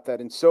point out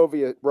that in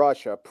Soviet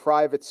Russia,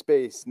 private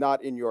space,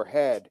 not in your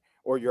head,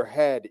 or your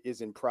head is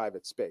in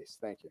private space.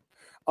 Thank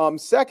you.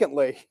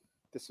 Secondly,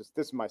 this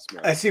is my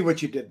Smirnoff. I see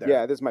what you did there.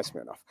 Yeah, this is my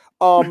Smirnoff.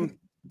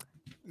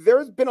 There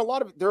are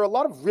a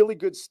lot of really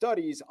good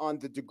studies on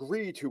the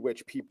degree to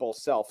which people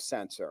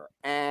self-censor.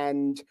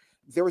 And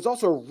there was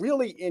also a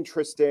really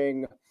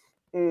interesting,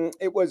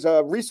 it was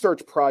a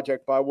research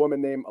project by a woman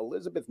named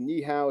Elizabeth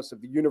Niehaus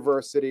of the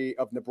University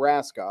of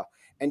Nebraska.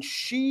 And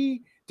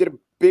she did a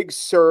big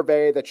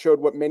survey that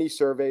showed what many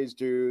surveys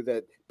do,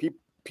 that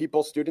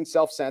students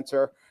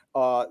self-censor.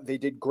 They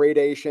did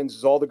gradations,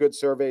 as all the good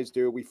surveys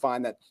do. We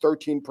find that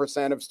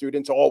 13% of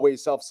students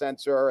always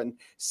self-censor, and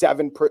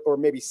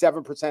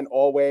 7%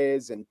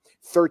 always, and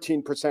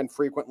 13%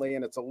 frequently.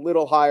 And it's a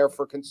little higher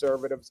for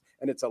conservatives,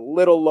 and it's a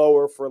little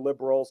lower for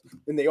liberals.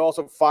 And they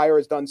also, FIRE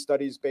has done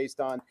studies based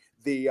on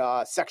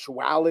the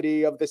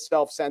sexuality of the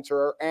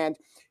self-censorer. And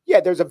yeah,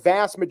 there's a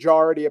vast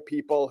majority of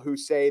people who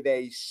say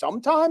they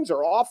sometimes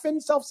or often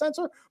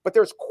self-censor, but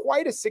there's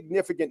quite a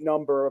significant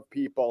number of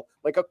people,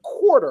 like a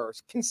quarter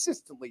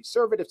consistently,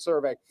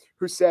 survey,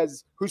 who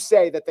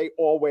say that they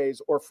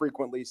always or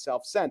frequently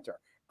self-censor.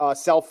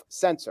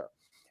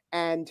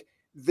 And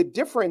the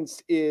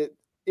difference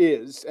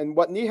is, and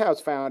what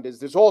Niehaus found is,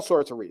 there's all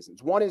sorts of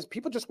reasons. One is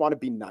people just want to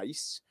be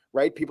nice,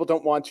 right? People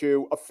don't want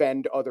to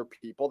offend other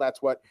people. That's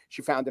what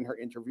she found in her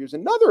interviews.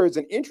 Another is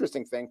an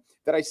interesting thing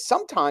that I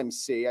sometimes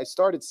see. I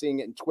started seeing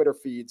it in Twitter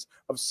feeds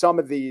of some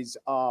of these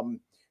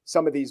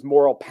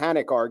moral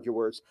panic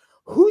arguers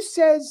who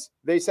says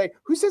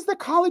that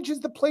college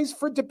is the place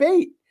for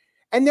debate.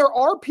 And there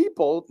are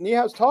people,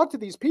 Nihau's talked to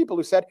these people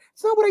who said,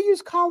 it's not what I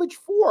use college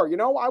for.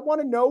 I want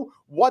to know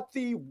what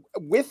the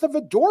width of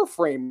a door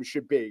frame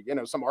should be,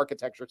 some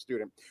architecture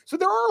student. So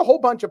there are a whole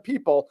bunch of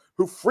people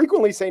who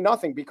frequently say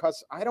nothing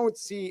because I don't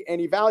see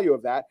any value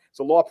of that. As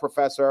a law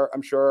professor,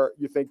 I'm sure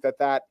you think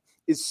that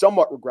is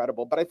somewhat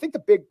regrettable. But I think the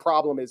big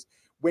problem is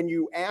when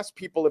you ask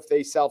people if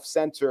they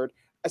self-censored,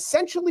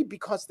 essentially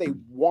because they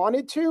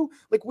wanted to,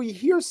 like we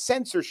hear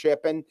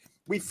censorship and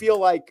we feel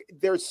like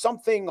there's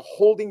something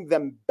holding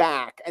them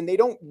back, and they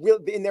don't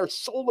really, in their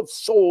soul of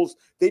souls,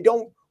 they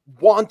don't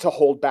want to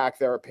hold back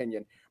their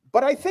opinion.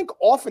 But I think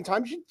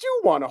oftentimes you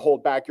do want to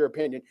hold back your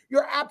opinion.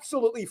 You're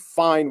absolutely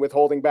fine with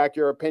holding back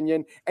your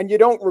opinion, and you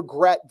don't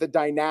regret the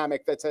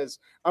dynamic that says,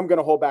 I'm going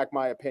to hold back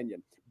my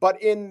opinion.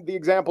 But in the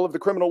example of the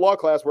criminal law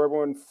class where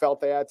everyone felt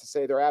they had to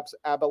say they're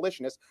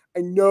abolitionists,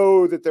 I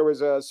know that there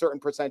was a certain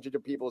percentage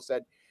of people who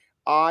said,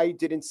 I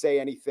didn't say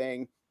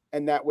anything.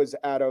 And that was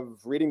out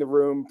of reading the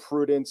room,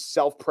 prudence,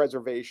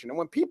 self-preservation. And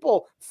when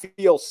people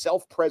feel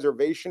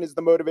self-preservation is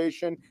the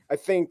motivation, I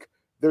think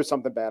there's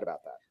something bad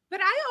about that.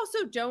 But I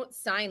also don't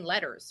sign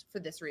letters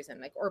for this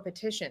reason, or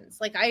petitions.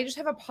 I just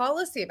have a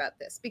policy about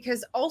this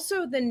because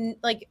also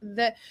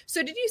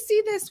so did you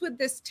see this with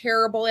this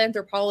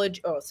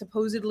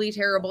supposedly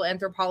terrible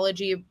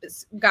anthropology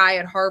guy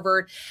at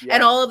Harvard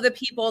and all of the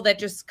people that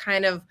just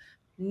kind of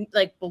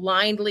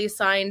blindly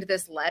signed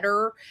this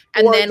letter,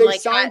 and or then they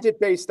signed it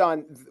based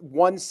on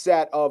one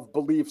set of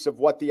beliefs of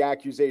what the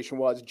accusation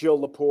was. Jill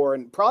Lepore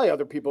and probably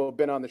other people have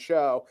been on the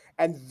show,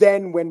 and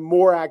then when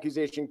more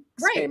accusations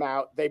came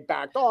out, they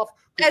backed off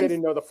because they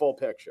didn't know the full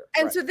picture.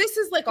 And so this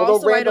is although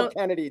also Randall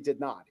Kennedy did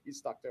not. He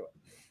stuck to it.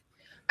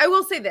 I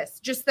will say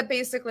this, just that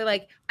basically,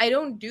 I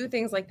don't do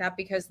things like that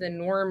because the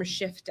norms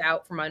shift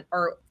out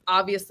are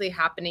obviously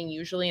happening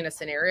usually in a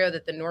scenario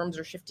that the norms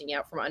are shifting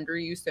out from under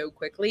you so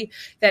quickly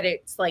that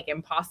it's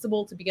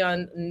impossible to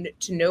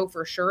know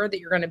for sure that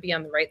you're going to be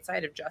on the right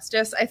side of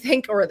justice, I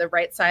think, or the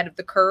right side of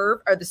the curve,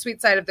 or the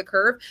sweet side of the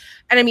curve.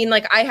 And I mean,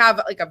 I have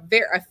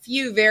a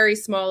few very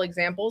small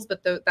examples,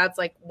 but that's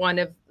one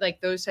of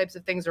those types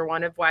of things are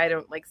one of why I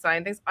don't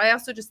sign things. I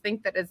also just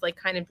think that, as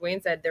kind of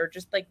Dwayne said, they're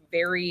just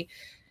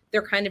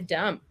they're kind of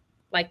dumb.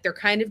 They're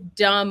kind of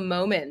dumb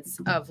moments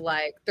of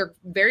they're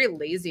very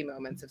lazy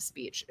moments of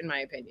speech, in my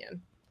opinion.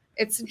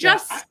 It's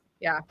just,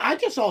 I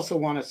just also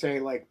want to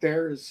say,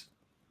 there's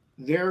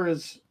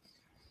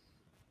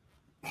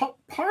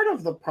part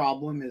of the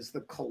problem is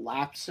the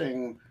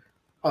collapsing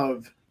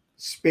of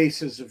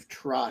spaces of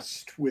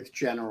trust with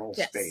general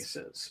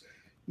spaces.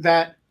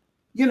 That,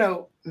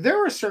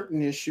 there are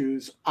certain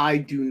issues I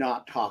do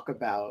not talk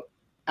about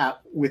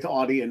with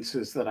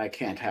audiences that I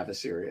can't have a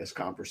serious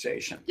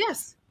conversation.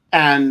 Yes.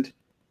 And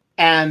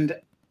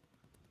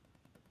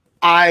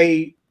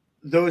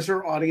those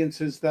are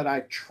audiences that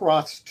I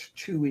trust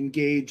to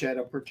engage at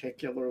a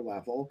particular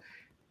level.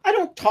 I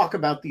don't talk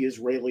about the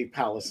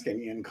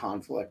Israeli-Palestinian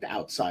conflict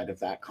outside of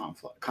that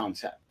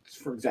concept,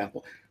 for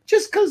example,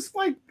 just because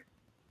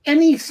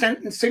any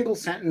single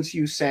sentence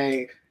you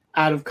say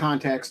out of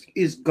context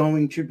is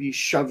going to be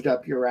shoved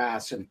up your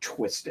ass and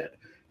twisted.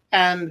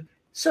 And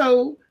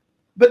so,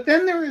 but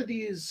then there are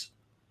these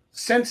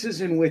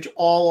senses in which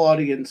all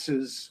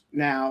audiences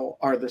now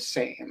are the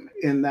same,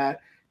 in that,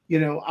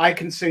 I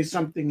can say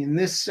something in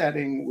this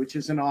setting, which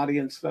is an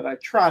audience that I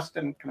trust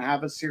and can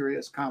have a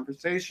serious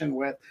conversation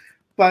with,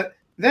 but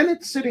then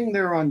it's sitting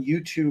there on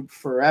YouTube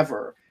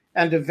forever.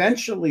 And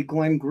eventually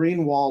Glenn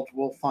Greenwald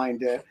will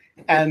find it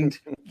and,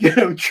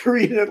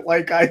 treat it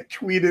like I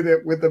tweeted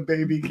it with a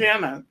baby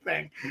Canna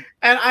thing.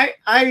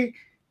 And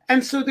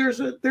so there's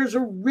a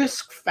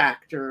risk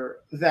factor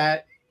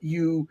that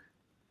you,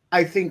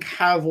 I think,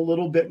 have a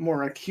little bit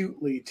more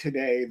acutely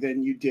today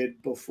than you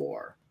did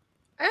before.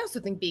 I also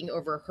think being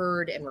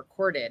overheard and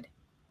recorded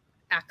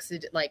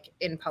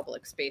in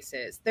public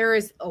spaces, there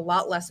is a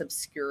lot less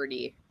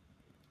obscurity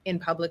in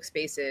public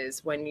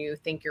spaces when you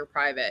think you're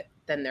private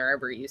than there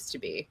ever used to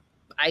be.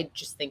 I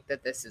just think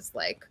that this is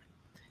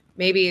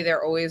maybe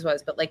there always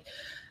was, but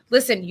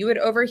listen, you would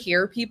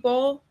overhear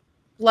people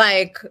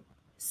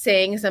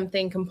saying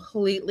something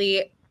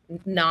completely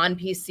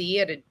non-PC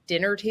at a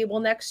dinner table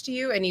next to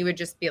you, and you would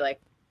just be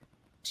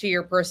to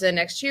your person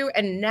next to you.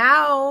 And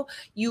now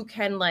you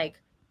can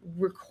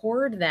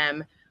record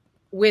them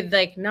with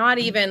not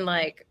even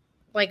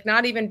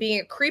not even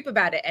being a creep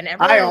about it. And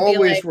everyone I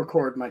always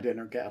record my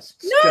dinner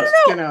guests.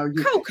 No.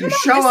 You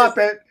show up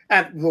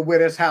at the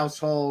Wittes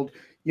household,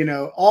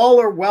 all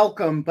are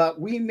welcome,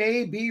 but we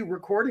may be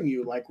recording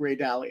you like Ray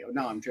Dalio.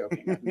 No, I'm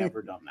joking. I've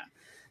never done that.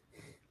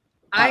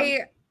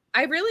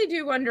 I really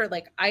do wonder,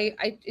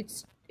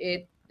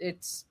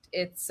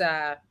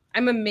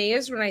 I'm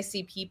amazed when I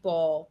see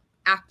people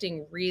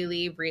acting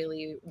really,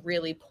 really,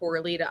 really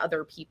poorly to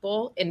other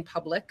people in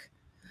public,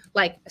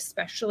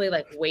 especially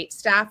wait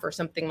staff or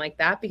something like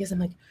that, because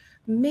I'm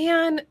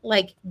man,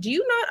 like, do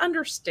you not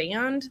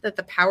understand that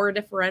the power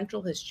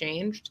differential has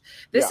changed?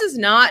 This is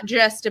not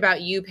just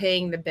about you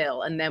paying the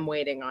bill and them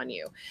waiting on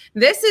you.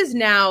 This is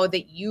now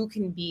that you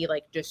can be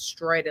like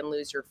destroyed and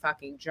lose your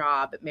fucking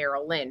job at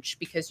Merrill Lynch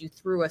because you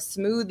threw a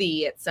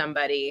smoothie at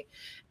somebody.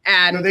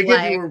 And no, they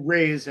like, gave you a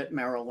raise at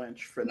Merrill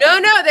Lynch for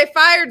that. No, they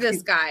fired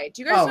this guy.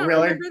 Do you guys not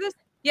really? remember this?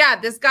 Yeah,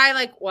 this guy,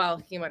 like,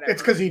 well, he whatever.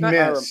 It's because he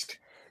missed.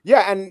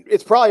 Yeah, and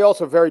it's probably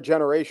also very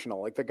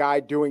generational. Like the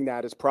guy doing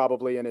that is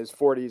probably in his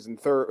 40s and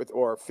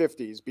or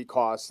 50s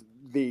because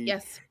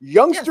the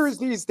youngsters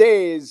these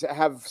days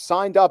have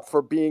signed up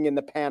for being in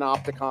the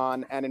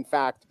Panopticon and in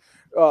fact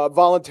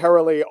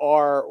voluntarily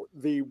are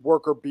the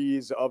worker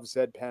bees of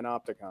said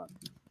Panopticon.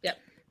 Yep.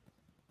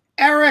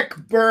 Eric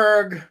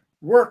Berg,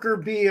 worker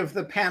bee of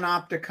the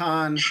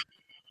Panopticon.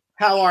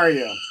 How are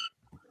you?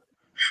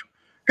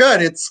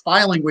 Good. It's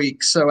filing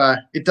week, so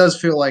it does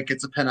feel like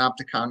it's a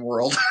Panopticon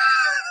world.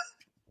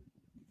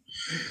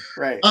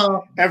 Right.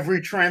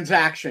 Every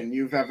transaction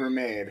you've ever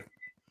made.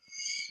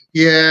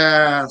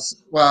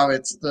 Yes. Well,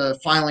 it's the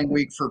filing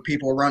week for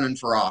people running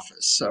for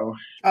office. So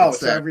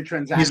so every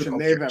transaction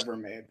they've ever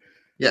made.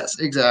 Yes,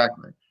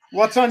 exactly.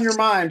 What's on your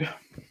mind?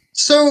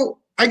 So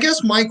I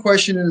guess my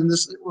question in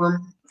this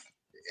room,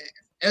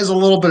 as a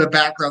little bit of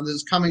background, this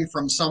is coming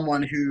from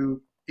someone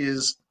who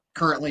is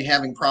currently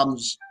having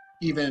problems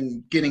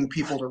even getting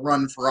people to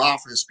run for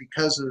office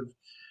because of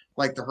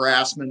like the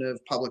harassment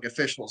of public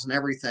officials and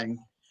everything.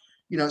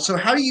 You know, so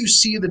how do you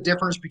see the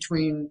difference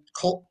between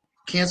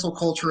cancel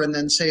culture and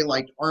then say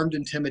like armed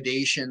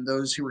intimidation,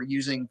 those who are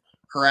using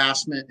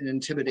harassment and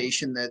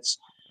intimidation that's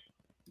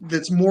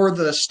more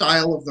the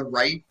style of the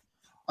right,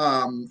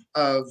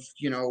 of,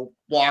 you know,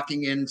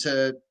 walking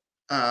into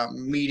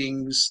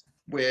meetings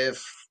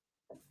with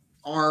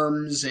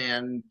arms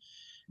and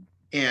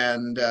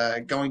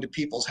going to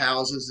people's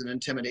houses and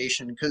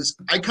intimidation? Because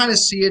I kind of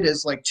see it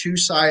as like two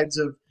sides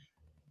of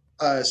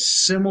a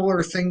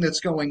similar thing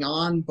that's going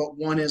on, but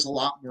one is a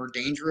lot more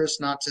dangerous.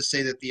 Not to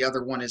say that the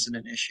other one isn't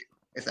an issue,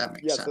 if that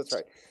makes sense. Yes, that's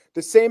right.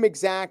 The same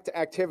exact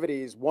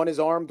activities. One is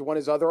armed, one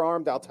is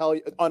unarmed. I'll tell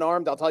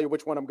you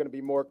which one I'm going to be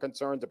more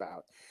concerned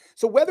about.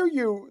 So whether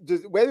you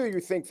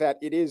think that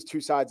it is two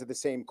sides of the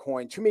same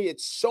coin, to me,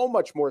 it's so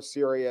much more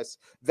serious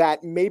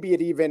that maybe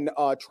it even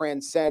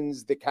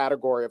transcends the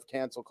category of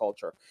cancel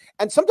culture.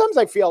 And sometimes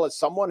I feel as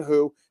someone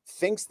who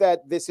thinks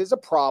that this is a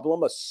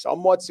problem, a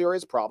somewhat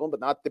serious problem,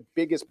 but not the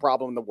biggest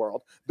problem in the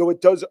world, though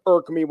it does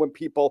irk me when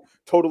people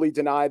totally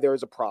deny there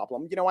is a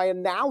problem. You know, I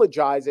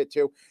analogize it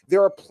to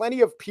there are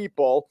plenty of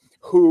people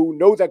who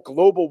know that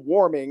global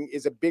warming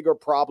is a bigger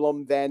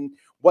problem than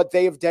what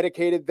they have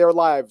dedicated their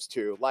lives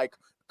to, like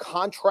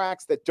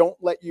contracts that won't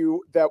let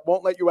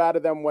you out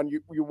of them when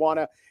you want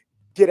to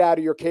get out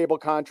of your cable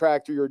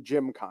contract or your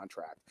gym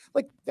contract.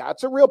 Like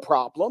that's a real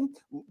problem.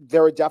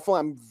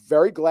 I'm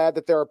very glad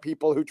that there are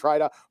people who try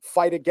to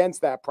fight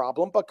against that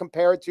problem, but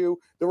compared to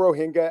the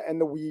Rohingya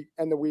and the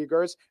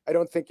Uyghurs, I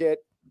don't think it,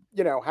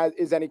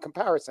 is any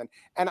comparison.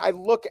 And I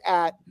look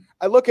at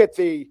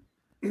the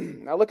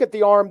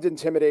armed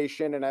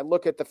intimidation and I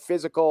look at the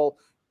physical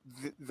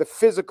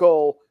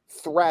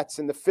threats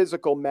and the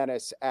physical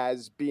menace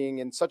as being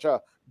in such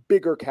a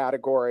bigger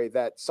category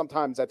that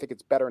sometimes I think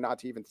it's better not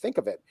to even think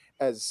of it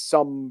as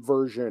some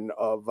version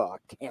of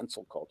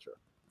cancel culture.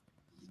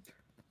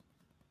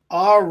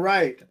 All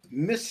right,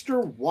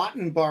 Mr.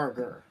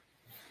 Wattenbarger,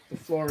 the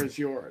floor is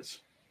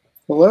yours.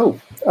 Hello.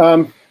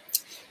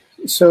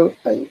 So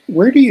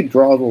where do you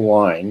draw the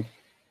line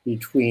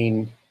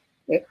between,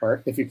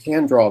 or if you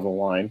can draw the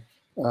line,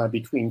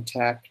 between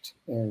tact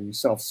and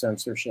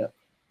self-censorship?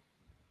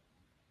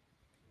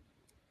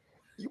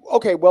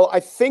 Okay, well, I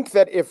think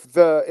that if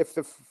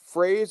the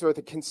phrase or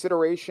the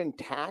consideration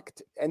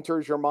tact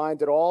enters your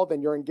mind at all,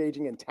 then you're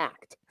engaging in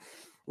tact,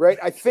 right?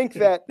 I think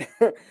that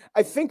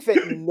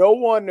no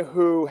one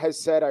who has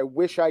said, "I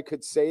wish I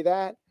could say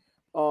that,"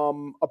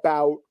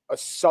 about a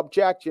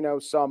subject,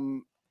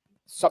 some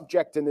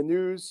subject in the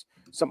news,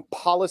 some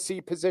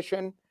policy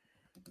position,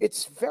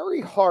 it's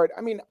very hard.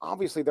 I mean,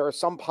 obviously, there are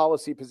some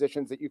policy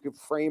positions that you could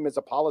frame as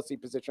a policy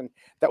position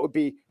that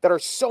are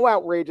so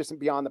outrageous and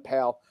beyond the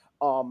pale.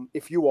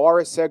 If you are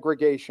a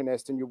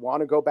segregationist and you want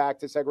to go back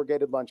to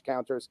segregated lunch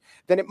counters,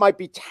 then it might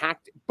be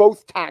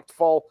both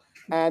tactful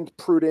and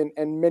prudent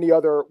and many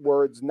other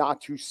words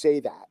not to say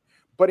that.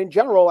 But in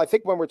general, I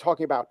think when we're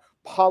talking about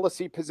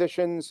policy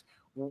positions,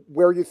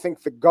 where you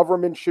think the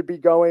government should be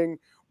going,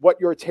 what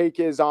your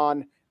take is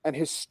on an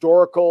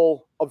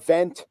historical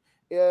event,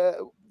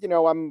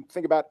 I'm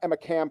thinking about Emma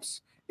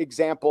Camp's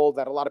example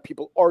that a lot of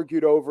people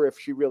argued over if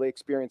she really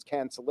experienced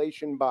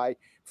cancellation by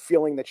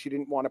feeling that she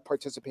didn't want to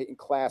participate in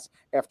class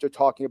after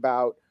talking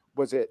about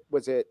was it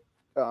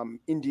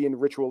Indian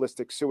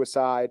ritualistic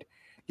suicide.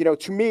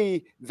 To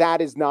me,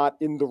 that is not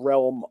in the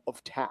realm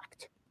of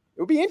tact.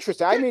 It would be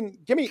interesting. I mean,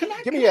 give me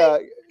a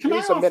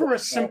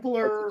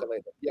simpler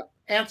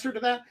answer to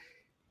that?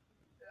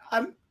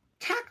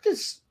 Tact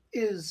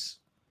is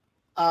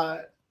a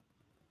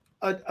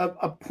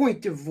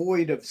point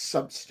devoid of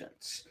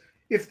substance.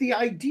 If the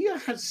idea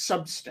has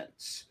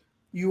substance,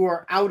 you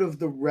are out of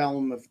the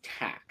realm of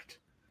tact.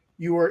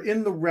 You are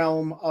in the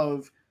realm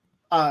of,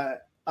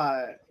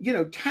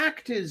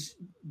 tact is,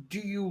 do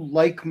you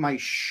like my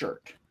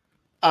shirt?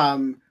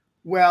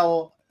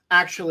 Well,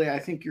 actually, I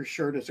think your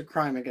shirt is a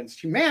crime against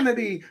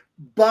humanity,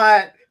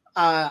 but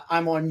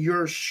I'm on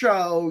your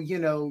show,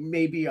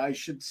 maybe I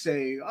should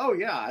say, oh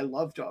yeah, I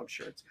love dog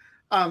shirts.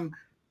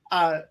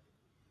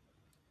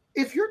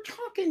 If you're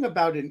talking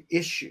about an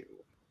issue.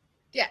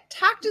 Yeah,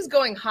 tact is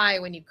going high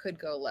when you could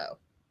go low.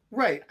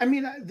 Right. I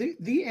mean,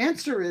 the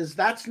answer is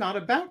that's not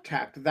about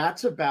tact.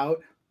 That's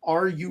about,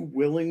 are you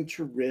willing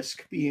to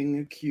risk being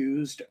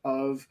accused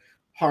of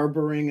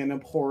harboring an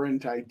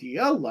abhorrent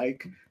idea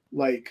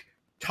like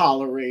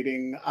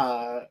tolerating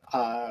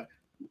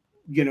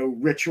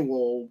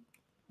ritual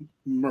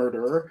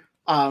murder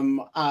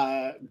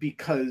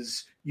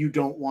because you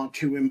don't want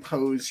to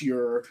impose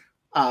your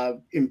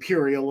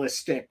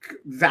imperialistic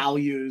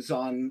values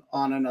on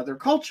another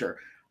culture.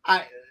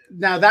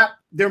 Now that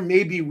there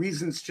may be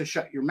reasons to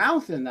shut your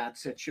mouth in that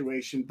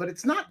situation, but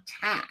it's not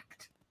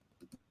tact.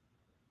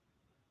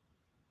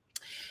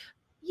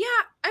 Yeah,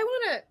 I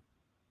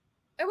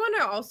want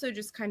to also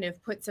just kind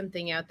of put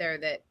something out there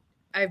that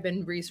I've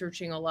been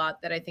researching a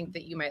lot that I think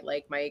that you might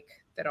like, Mike,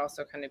 that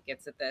also kind of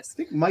gets at this. I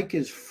think Mike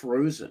is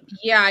frozen.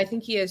 Yeah, I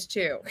think he is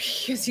too.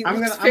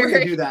 I'm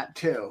gonna do that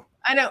too.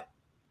 I know.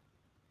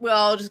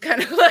 Well, I'll just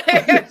kind of like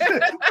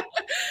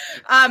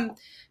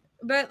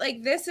but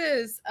like this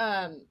is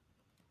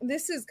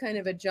kind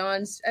of a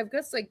John's, I've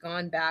just like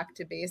gone back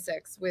to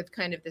basics with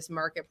kind of this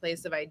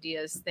marketplace of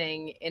ideas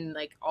thing in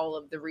like all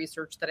of the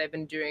research that I've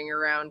been doing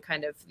around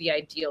kind of the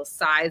ideal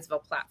size of a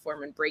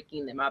platform and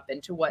breaking them up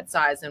into what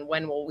size and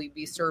when will we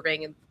be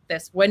serving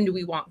this, when do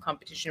we want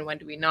competition, when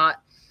do we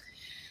not.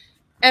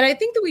 And I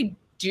think that we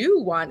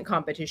do want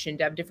competition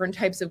to have different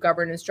types of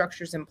governance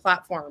structures and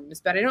platforms,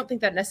 but I don't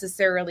think that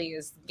necessarily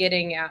is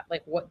getting at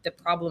like what the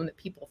problem that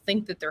people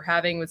think that they're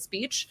having with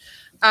speech,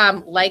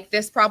 like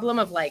this problem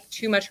of like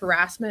too much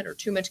harassment or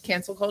too much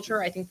cancel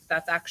culture. I think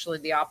that's actually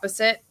the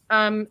opposite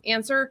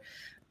answer.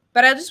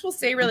 But I just will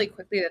say really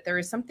quickly that there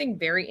is something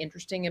very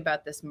interesting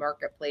about this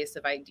marketplace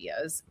of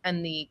ideas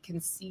and the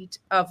conceit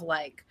of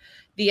like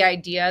the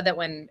idea that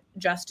when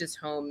Justice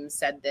Holmes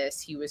said this,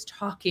 he was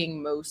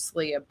talking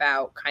mostly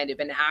about kind of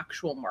an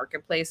actual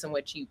marketplace in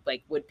which you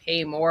like would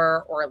pay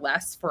more or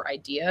less for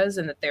ideas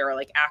and that they are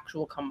like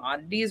actual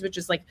commodities, which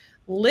is like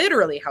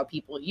literally how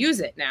people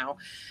use it now.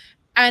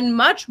 And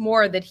much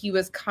more that he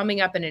was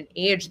coming up in an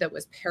age that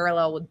was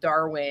parallel with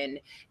Darwin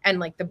and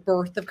like the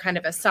birth of kind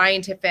of a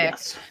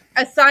scientific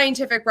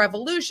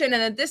revolution.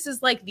 And that this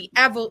is like the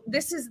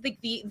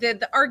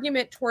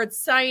argument towards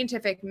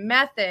scientific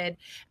method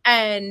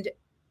and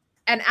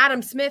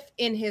Adam Smith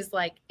in his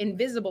like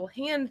invisible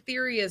hand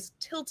theory is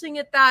tilting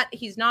at that.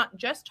 He's not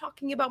just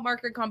talking about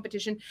market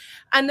competition.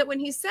 And that when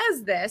he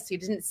says this, he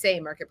didn't say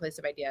marketplace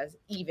of ideas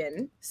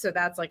even. So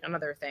that's like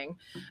another thing.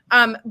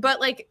 But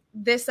like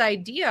this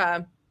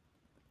idea,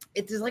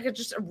 it's like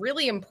just a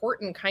really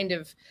important kind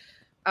of,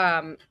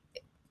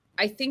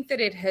 I think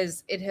that it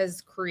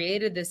has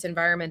created this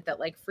environment that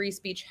like free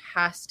speech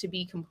has to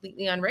be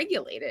completely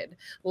unregulated.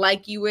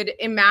 Like you would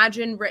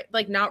imagine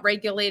like not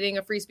regulating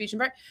a free speech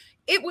environment.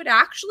 It would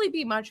actually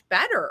be much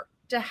better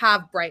to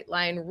have bright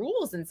line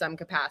rules in some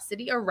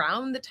capacity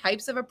around the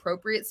types of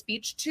appropriate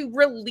speech to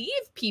relieve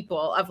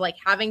people of like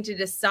having to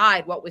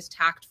decide what was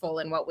tactful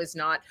and what was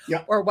not,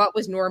 or what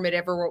was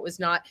normative or what was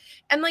not.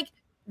 And like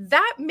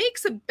that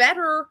makes a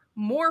better,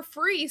 more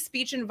free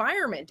speech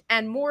environment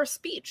and more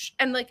speech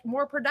and like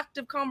more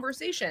productive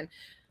conversation.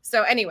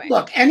 So anyway,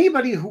 look,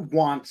 anybody who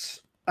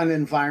wants an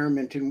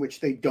environment in which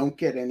they don't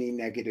get any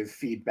negative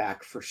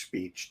feedback for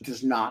speech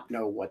does not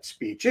know what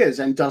speech is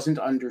and doesn't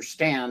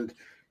understand,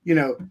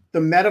 the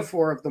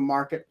metaphor of the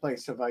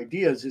marketplace of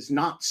ideas is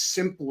not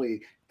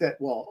simply that,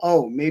 well,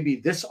 oh, maybe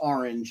this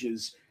orange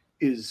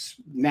is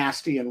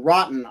nasty and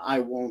rotten, I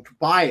won't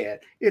buy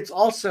it. It's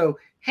also,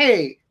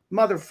 hey,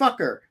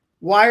 motherfucker,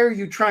 why are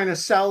you trying to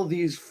sell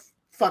these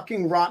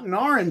fucking rotten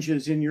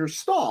oranges in your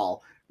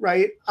stall,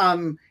 right?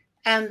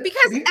 And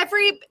because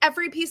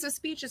every piece of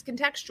speech is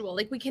contextual.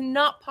 Like we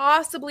cannot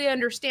possibly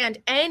understand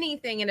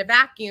anything in a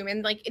vacuum,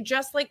 and like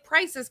just like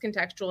price is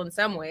contextual in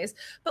some ways,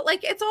 but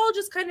like it's all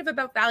just kind of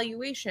about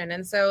valuation.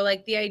 And so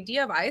like the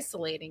idea of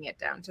isolating it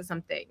down to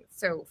something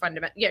so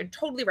fundamental. Yeah,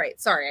 totally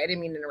right. Sorry, I didn't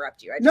mean to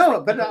interrupt you.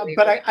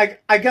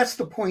 I guess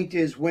the point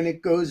is when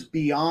it goes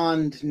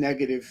beyond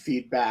negative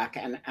feedback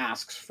and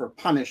asks for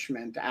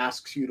punishment,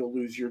 asks you to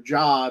lose your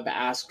job,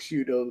 asks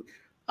you to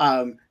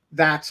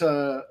that's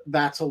a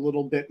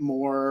little bit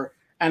more.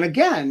 And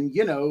again,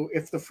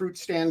 if the fruit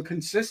stand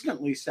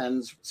consistently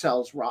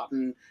sells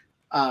rotten,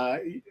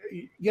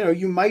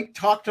 you might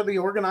talk to the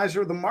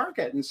organizer of the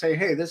market and say,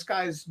 hey, this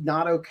guy's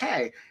not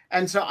okay.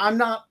 And so I'm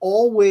not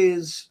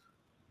always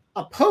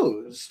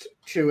opposed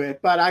to it,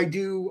 but I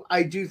do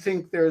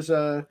think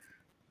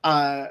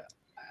I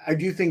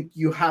do think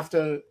you have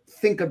to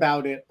think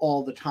about it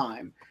all the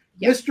time.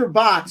 Yep. Mr.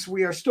 Bots,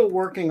 we are still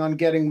working on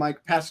getting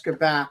Mike Pesca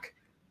back.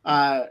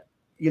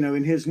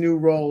 in his new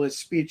role as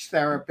speech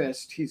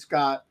therapist, he's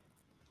got,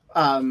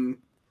 he's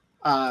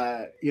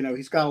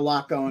got a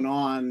lot going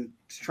on.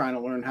 He's trying to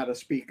learn how to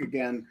speak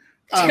again.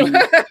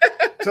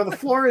 So the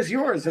floor is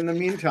yours in the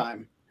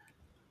meantime.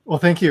 Well,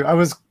 thank you. I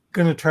was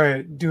going to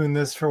try doing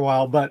this for a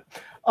while, but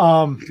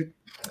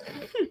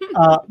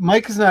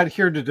Mike is not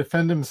here to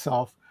defend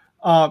himself.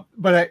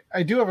 But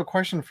I do have a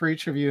question for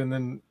each of you, and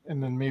then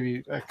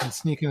maybe I can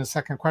sneak in a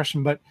second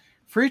question. But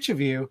for each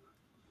of you,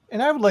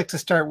 and I would like to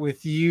start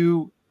with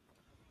you,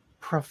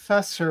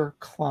 Professor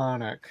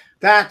Klonick.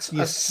 That's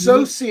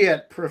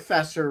associate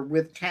professor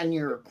with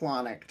tenure,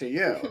 Klonick, to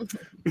you.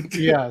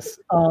 Yes.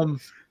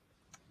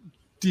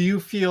 Do you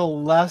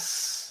feel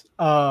less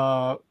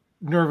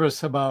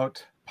nervous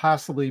about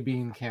possibly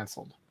being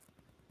canceled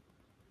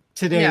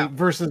today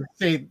versus,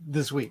 say,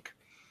 this week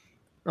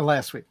or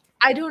last week?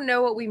 I don't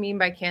know what we mean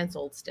by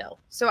canceled still.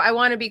 So I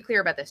want to be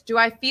clear about this. Do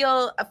I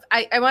feel,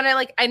 I want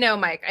to I know,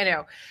 Mike, I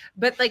know.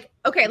 But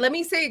okay, let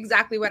me say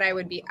exactly what I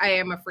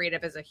am afraid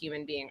of as a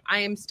human being. I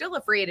am still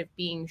afraid of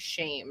being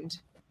shamed,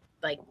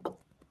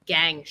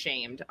 gang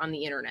shamed on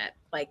the internet,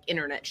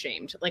 internet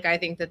shamed. I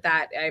think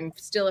that I'm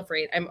still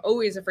afraid. I'm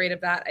always afraid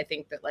of that. I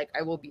think that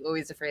I will be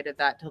always afraid of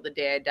that till the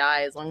day I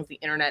die, as long as the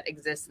internet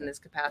exists in this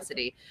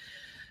capacity.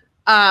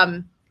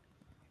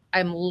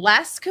 I'm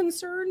less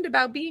concerned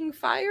about being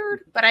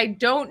fired, but I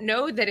don't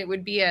know that it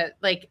would be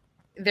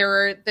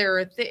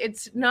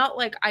it's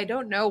not I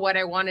don't know what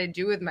I want to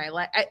do with my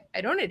life.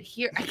 I don't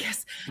adhere. I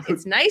guess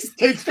it's nice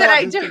that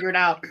I figured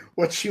out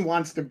what she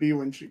wants to be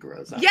when she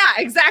grows up. Yeah,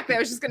 exactly. I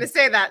was just going to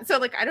say that. So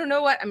I don't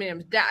know what,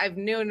 I've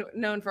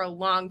known for a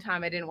long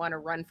time I didn't want to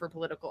run for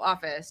political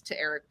office, to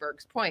Eric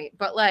Berg's point,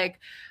 but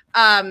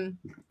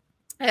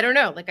I don't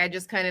know. I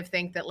just kind of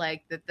think that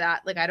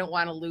I don't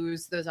want to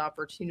lose those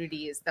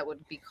opportunities that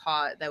would be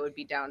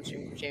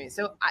downshaming.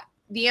 So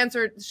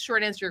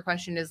short answer to your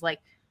question is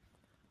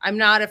I'm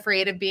not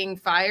afraid of being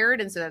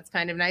fired. And so that's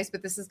kind of nice,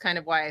 but this is kind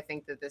of why I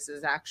think that this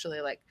is actually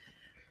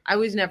I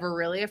was never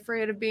really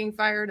afraid of being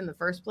fired in the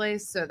first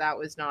place. So that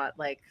was not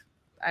I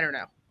don't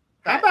know.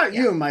 But, how about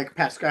you, Mike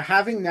Pesca,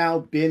 having now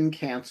been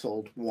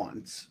canceled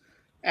once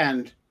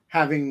and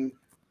having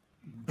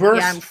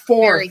burst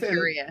forth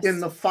in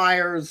the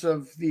fires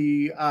of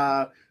the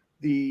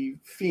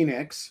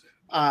Phoenix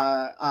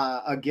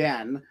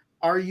again?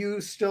 Are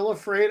you still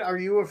afraid? Are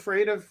you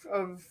afraid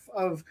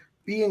of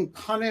being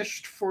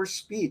punished for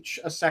speech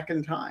a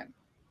second time?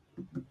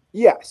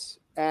 Yes,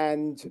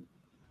 and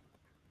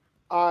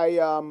I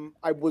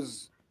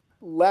was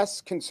less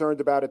concerned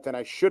about it than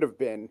I should have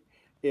been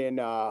in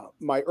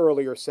my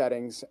earlier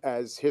settings,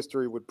 as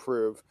history would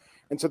prove.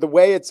 And so the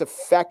way it's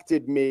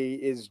affected me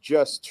is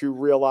just to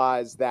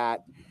realize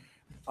that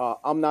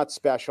I'm not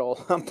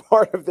special. I'm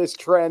part of this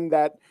trend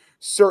that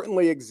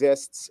certainly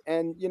exists.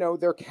 And,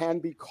 there can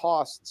be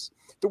costs.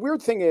 The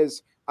weird thing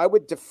is, I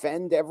would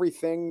defend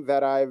everything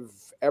that I've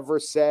ever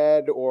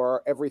said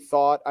or every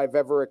thought I've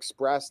ever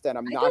expressed. And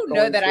I don't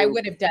know that I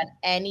would have done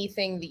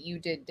anything that you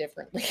did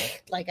differently.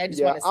 I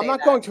just want to say I'm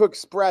not going to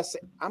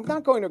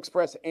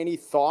express any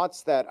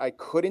thoughts that I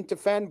couldn't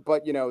defend.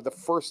 But, the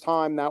first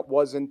time that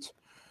wasn't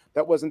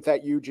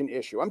that huge an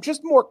issue. I'm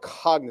just more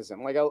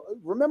cognizant. I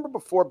remember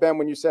before, Ben,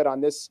 when you said on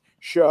this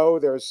show,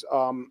 there's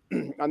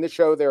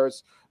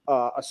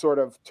a sort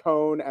of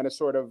tone and a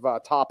sort of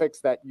topics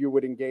that you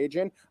would engage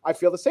in. I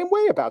feel the same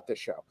way about this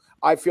show.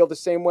 I feel the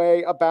same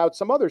way about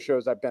some other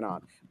shows I've been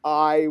on.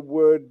 I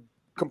would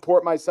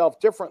comport myself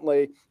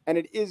differently, and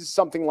it is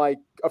something like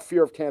a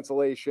fear of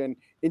cancellation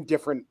in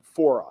different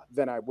fora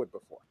than I would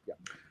before. Yeah.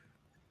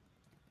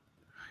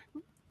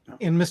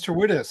 And Mr.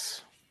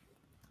 Wittes,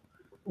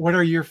 what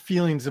are your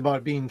feelings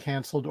about being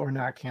canceled or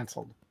not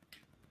canceled?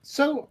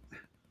 So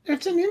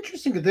it's an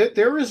interesting,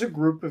 there is a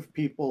group of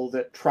people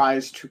that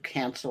tries to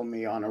cancel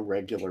me on a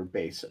regular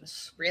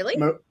basis. Really?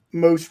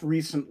 Most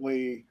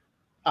recently,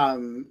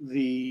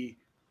 the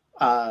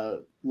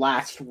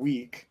last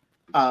week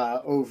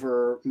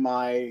over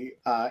my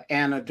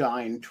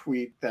anodyne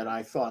tweet that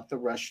I thought the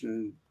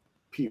Russian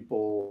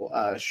people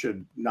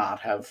should not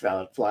have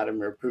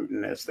Vladimir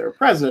Putin as their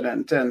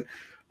president. And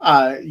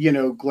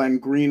Glenn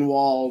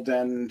Greenwald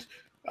and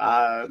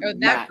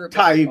Matt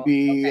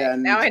Taibbi, okay.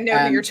 And now I know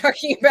who you're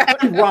talking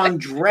about. And Ron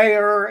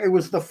Dreher. It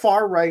was the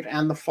far right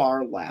and the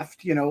far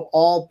left,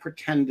 all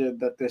pretended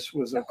that this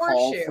was a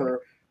call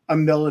for a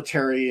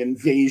military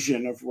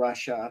invasion of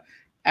Russia.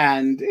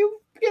 And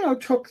it,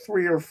 took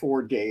 3 or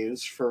 4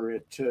 days for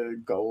it to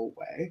go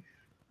away.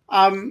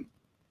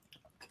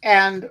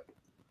 And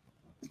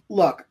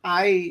look,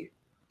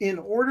 in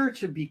order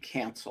to be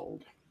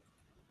canceled,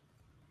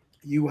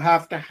 you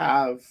have to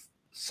have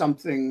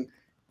something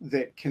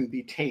that can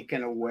be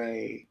taken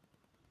away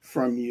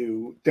from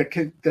you,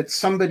 that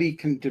somebody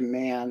can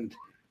demand.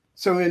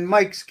 So in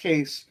Mike's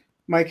case,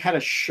 Mike had a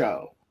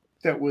show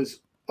that was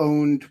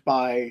owned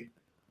by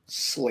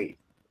Slate.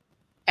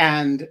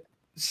 And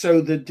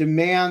so the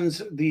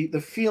demands, the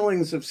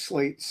feelings of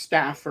Slate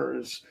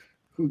staffers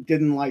who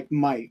didn't like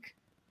Mike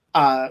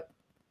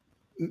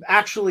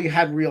actually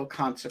had real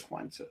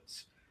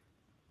consequences.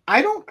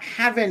 I don't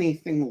have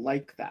anything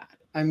like that.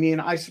 I mean,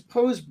 I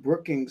suppose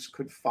Brookings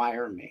could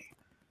fire me.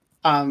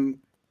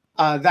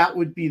 That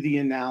would be the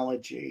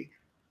analogy.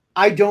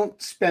 I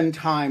don't spend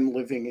time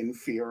living in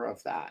fear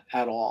of that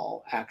at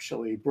all,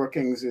 actually.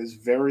 Brookings is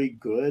very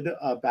good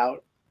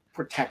about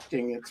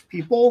protecting its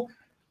people.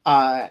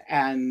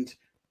 And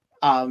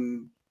by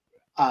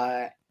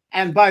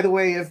the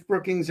way, if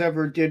Brookings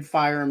ever did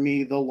fire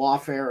me, the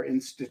Lawfare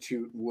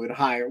Institute would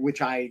hire,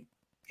 which I,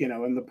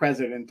 am the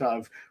president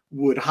of,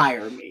 would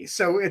hire me.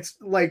 So it's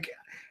like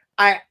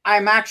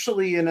I'm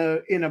actually in a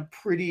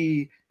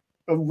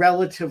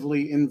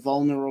relatively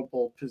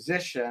invulnerable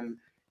position,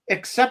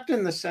 except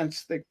in the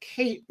sense that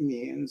Kate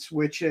means,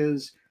 which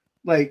is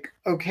like,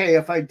 okay,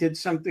 if I did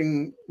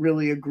something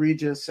really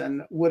egregious,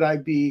 and would I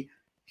be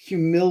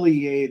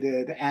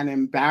humiliated and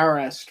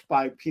embarrassed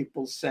by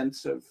people's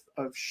sense of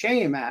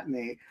shame at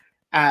me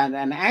and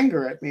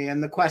anger at me?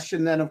 And the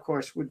question then, of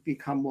course, would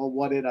become, well,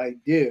 what did I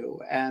do?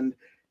 And,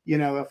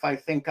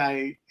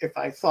 if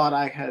I thought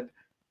I had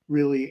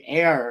really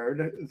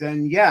erred,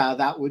 then yeah,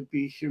 that would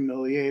be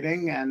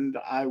humiliating. And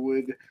I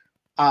would,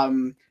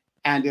 and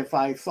if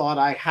I thought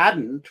I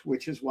hadn't,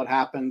 which is what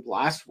happened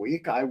last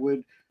week, I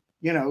would,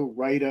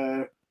 write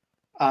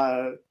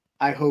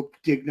I hope,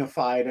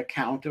 dignified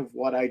account of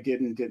what I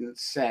did and didn't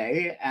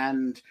say.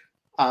 And,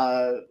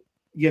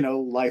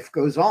 life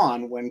goes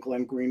on when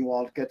Glenn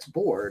Greenwald gets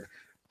bored,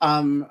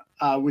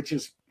 which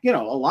is, a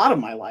lot of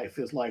my life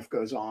is life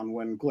goes on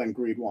when Glenn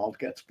Greenwald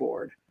gets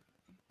bored.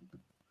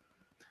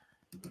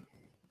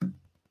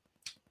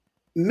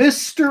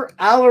 Mr.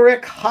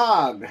 Alaric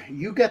Hogg,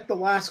 you get the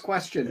last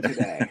question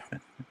today.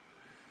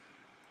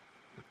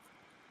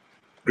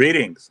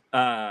 Greetings.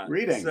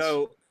 Greetings.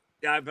 So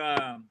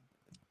I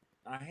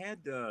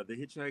had the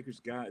Hitchhiker's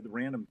Guide, the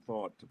random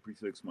thought to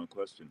prefix my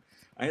question.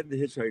 I had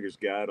the Hitchhiker's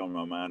Guide on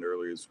my mind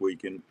earlier this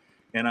week, and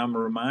I'm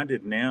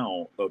reminded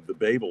now of the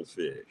Babel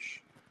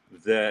fish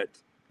that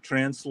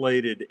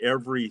translated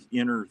every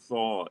inner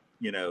thought,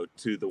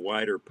 to the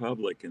wider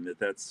public, and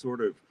that's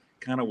sort of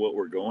kind of what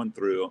we're going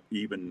through,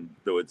 even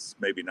though it's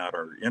maybe not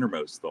our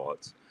innermost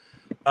thoughts.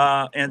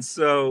 And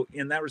so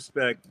in that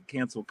respect,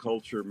 cancel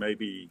culture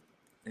maybe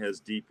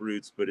has deep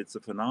roots, but it's a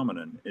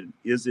phenomenon. And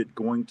is it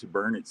going to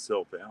burn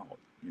itself out?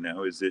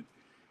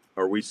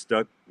 Are we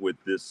stuck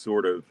with this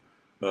sort of,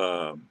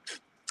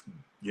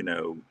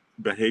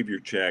 behavior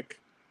check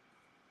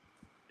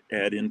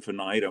ad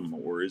infinitum,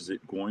 or is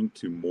it going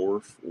to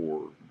morph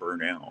or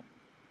burn out?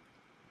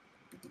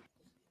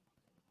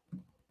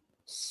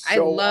 I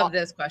love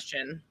this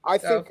question.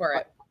 Go for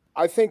it.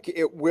 I think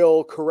it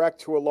will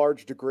correct to a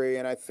large degree,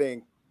 and I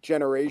think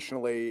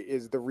generationally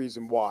is the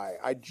reason why.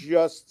 I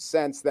just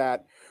sense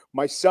that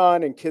my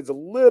son and kids a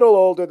little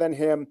older than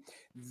him,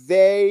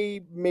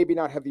 they maybe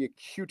not have the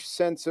acute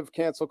sense of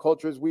cancel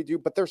culture as we do,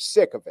 but they're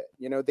sick of it.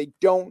 They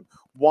don't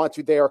want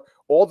to.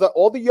 All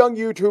the young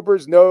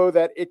YouTubers know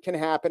that it can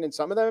happen, and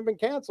some of them have been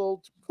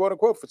canceled, quote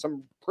unquote, for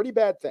some pretty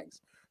bad things.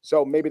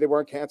 So maybe they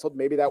weren't canceled.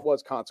 Maybe that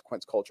was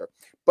consequence culture.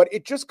 But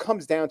it just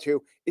comes down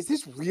to, is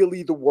this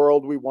really the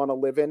world we want to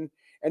live in?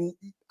 And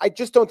I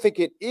just don't think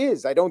it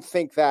is. I don't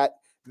think that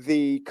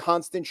the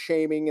constant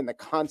shaming and the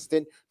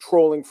constant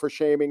trolling for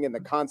shaming and the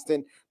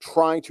constant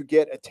trying to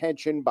get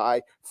attention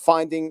by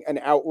finding an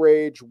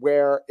outrage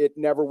where it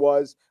never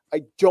was,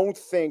 I don't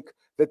think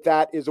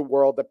that is a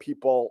world that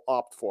people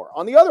opt for.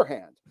 On the other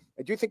hand,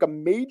 I do think a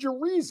major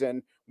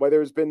reason why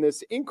there's been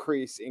this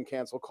increase in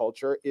cancel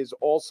culture is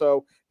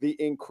also the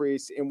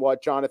increase in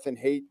what Jonathan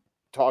Haidt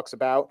talks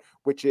about,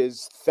 which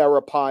is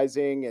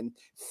therapizing and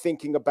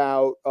thinking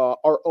about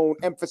our own,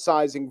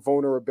 emphasizing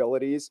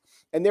vulnerabilities.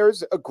 And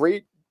there's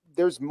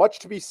much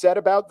to be said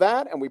about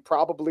that. And we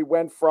probably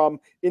went from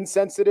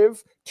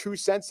insensitive to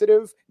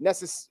sensitive.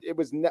 It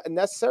was a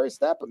necessary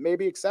step, but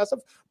maybe excessive.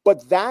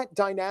 But that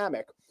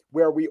dynamic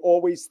where we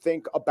always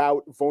think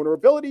about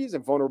vulnerabilities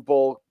and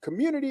vulnerable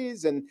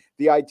communities and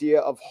the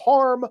idea of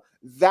harm,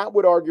 that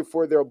would argue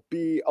for there'll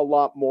be a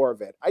lot more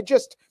of it.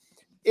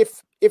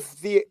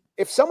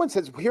 If someone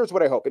says, here's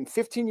what I hope, in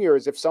 15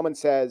 years, if someone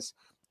says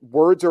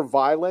words are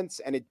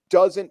violence and it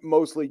doesn't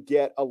mostly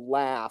get a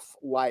laugh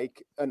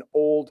like an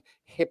old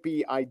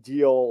hippie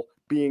ideal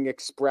being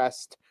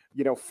expressed,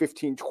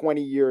 15,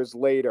 20 years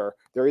later,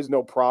 there is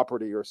no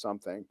property or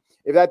something.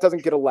 If that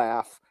doesn't get a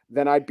laugh,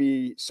 then I'd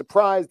be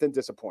surprised and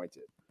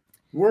disappointed.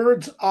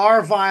 Words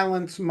are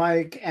violence,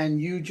 Mike,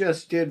 and you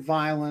just did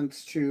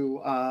violence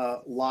to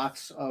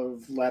lots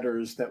of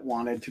letters that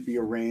wanted to be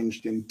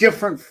arranged in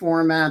different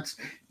formats.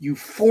 You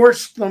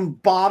forced them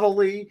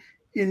bodily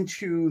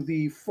into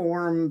the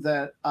form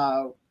that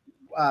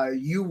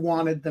you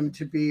wanted them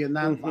to be, and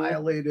that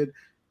violated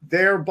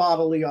their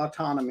bodily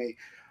autonomy.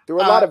 There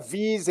were a lot of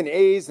V's and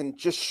A's and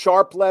just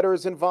sharp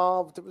letters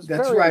involved. It was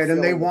that's right,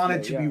 and they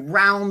wanted to be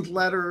round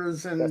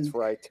letters. And that's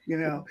right.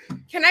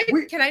 Can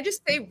I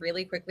just say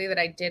really quickly that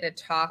I did a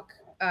talk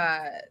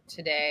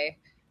today,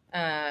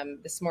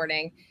 this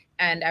morning,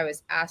 and I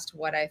was asked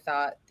what I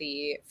thought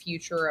the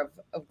future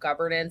of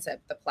governance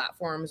at the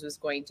platforms was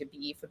going to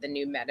be for the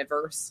new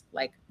metaverse.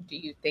 Like, do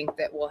you think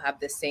that we'll have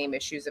the same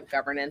issues of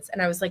governance?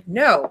 And I was like,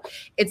 no,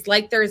 it's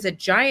like there's a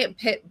giant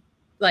pit,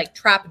 like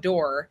trap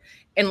door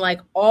in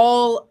like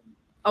all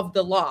of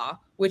the law,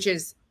 which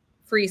is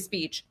free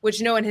speech,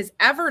 which no one has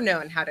ever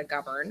known how to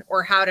govern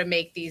or how to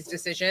make these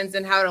decisions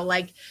and how to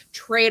like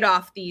trade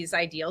off these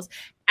ideals.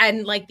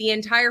 And like the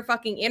entire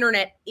fucking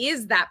internet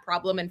is that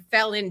problem and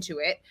fell into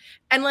it.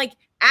 And like,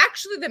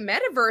 actually the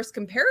metaverse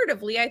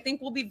comparatively, I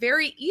think will be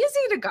very easy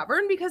to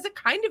govern because it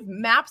kind of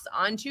maps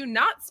onto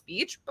not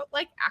speech, but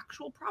like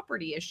actual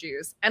property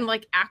issues and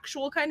like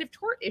actual kind of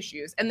tort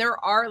issues. And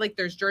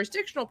there's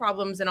jurisdictional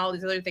problems and all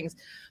these other things.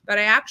 But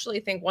I actually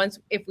think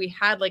if we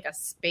had like a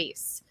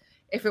space,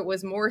 if it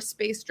was more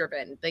space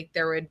driven, like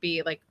there would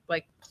be like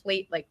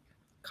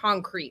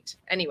concrete.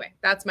 Anyway,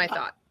 that's my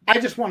thought. I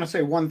just want to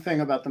say one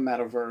thing about the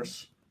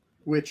metaverse,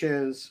 which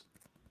is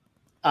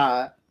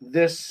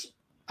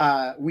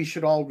we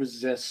should all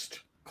resist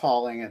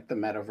calling it the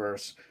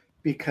metaverse,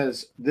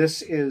 because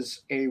this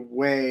is a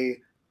way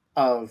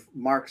of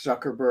Mark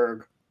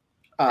Zuckerberg.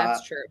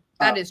 That's true.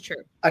 That is true.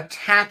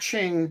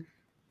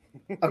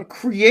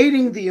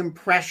 Creating the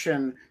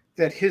impression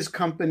that his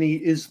company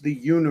is the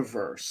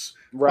universe.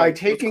 Right. By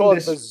taking the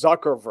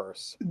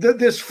Zuckerverse.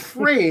 This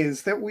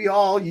phrase that we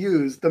all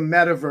use, the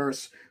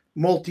metaverse,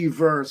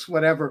 multiverse,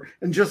 whatever,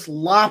 and just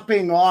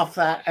lopping off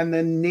that and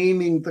then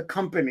naming the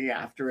company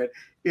after it.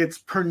 It's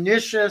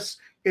pernicious.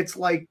 It's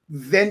like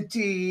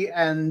venti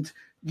and,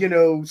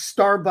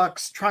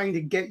 Starbucks trying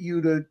to get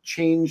you to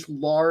change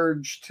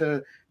large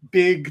to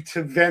big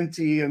to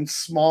venti and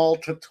small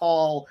to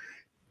tall.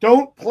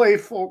 Don't play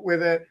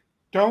with it.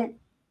 Don't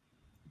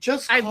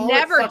just call I've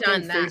never it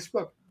done that.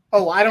 Facebook.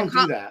 Oh, I don't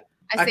do that.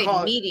 I say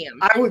medium.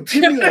 I would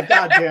give me a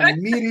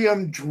goddamn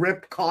medium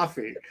drip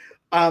coffee.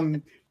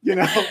 And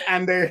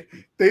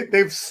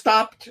they've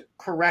stopped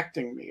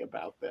correcting me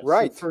about this.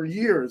 Right. For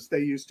years, they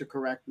used to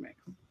correct me.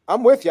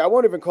 I'm with you. I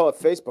won't even call it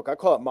Facebook. I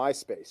call it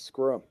MySpace.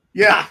 Screw them.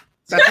 Yeah,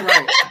 that's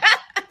right.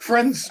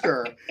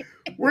 Friendster.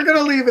 We're going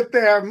to leave it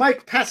there.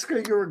 Mike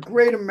Pesca, you're a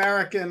great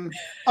American,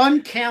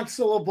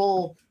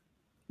 uncancelable,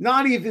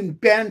 not even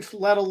bent,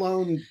 let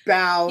alone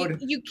bowed.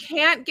 You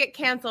can't get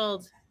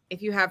canceled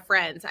if you have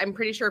friends. I'm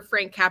pretty sure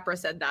Frank Capra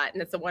said that,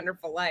 and It's a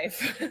Wonderful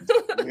Life.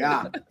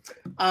 Yeah.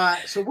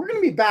 So we're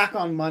going to be back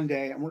on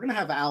Monday, and we're going to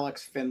have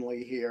Alex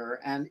Finley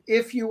here. And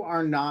if you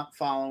are not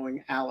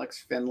following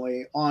Alex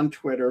Finley on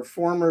Twitter,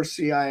 former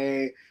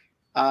CIA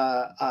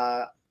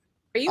Are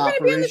you going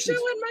to be on the show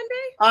on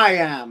Monday? I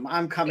am.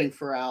 I'm coming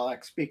for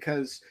Alex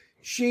because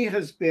she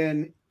has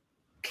been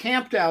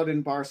camped out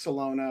in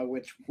Barcelona,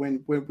 which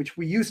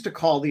we used to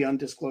call the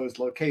undisclosed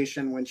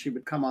location when she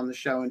would come on the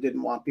show and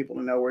didn't want people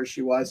to know where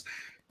she was,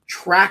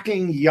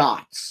 tracking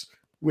yachts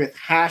with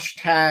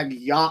hashtag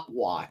Yacht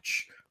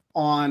Watch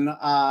on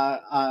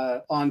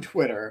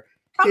Twitter.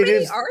 How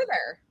many are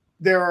there?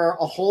 There are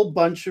a whole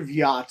bunch of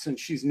yachts, and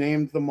she's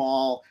named them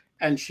all,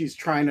 and she's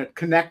trying to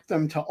connect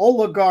them to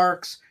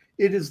oligarchs.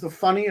 It is the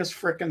funniest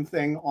frickin'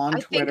 thing on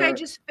Twitter. I think I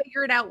just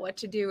figured out what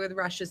to do with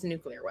Russia's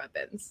nuclear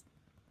weapons.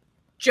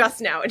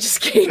 Just now, it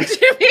just came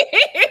to me.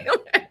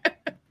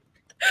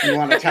 You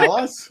want to tell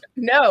us?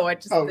 No,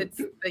 it's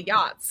the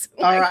yachts.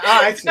 All right,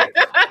 I see.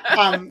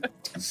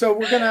 So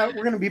we're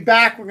gonna be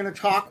back. We're gonna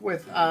talk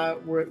with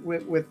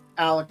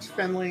Alex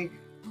Finley.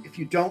 If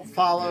you don't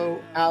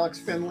follow Alex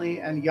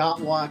Finley and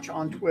Yacht Watch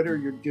on Twitter,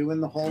 you're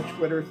doing the whole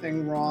Twitter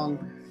thing wrong.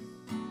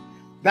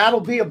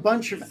 That'll be a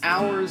bunch of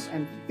hours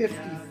and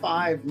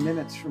 55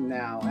 minutes from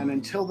now. And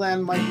until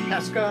then, Mike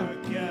Pesca.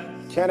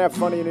 Can't have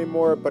fun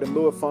anymore, but in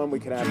lieu of fun, we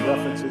can have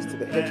references to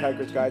the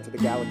Hitchhiker's Guide to the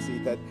Galaxy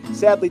that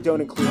sadly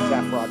don't include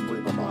Zaphod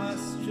Braverman.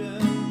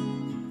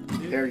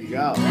 There you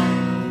go.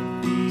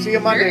 See you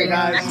Monday,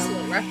 guys.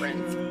 Excellent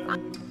reference.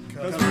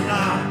 'Cause we're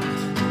not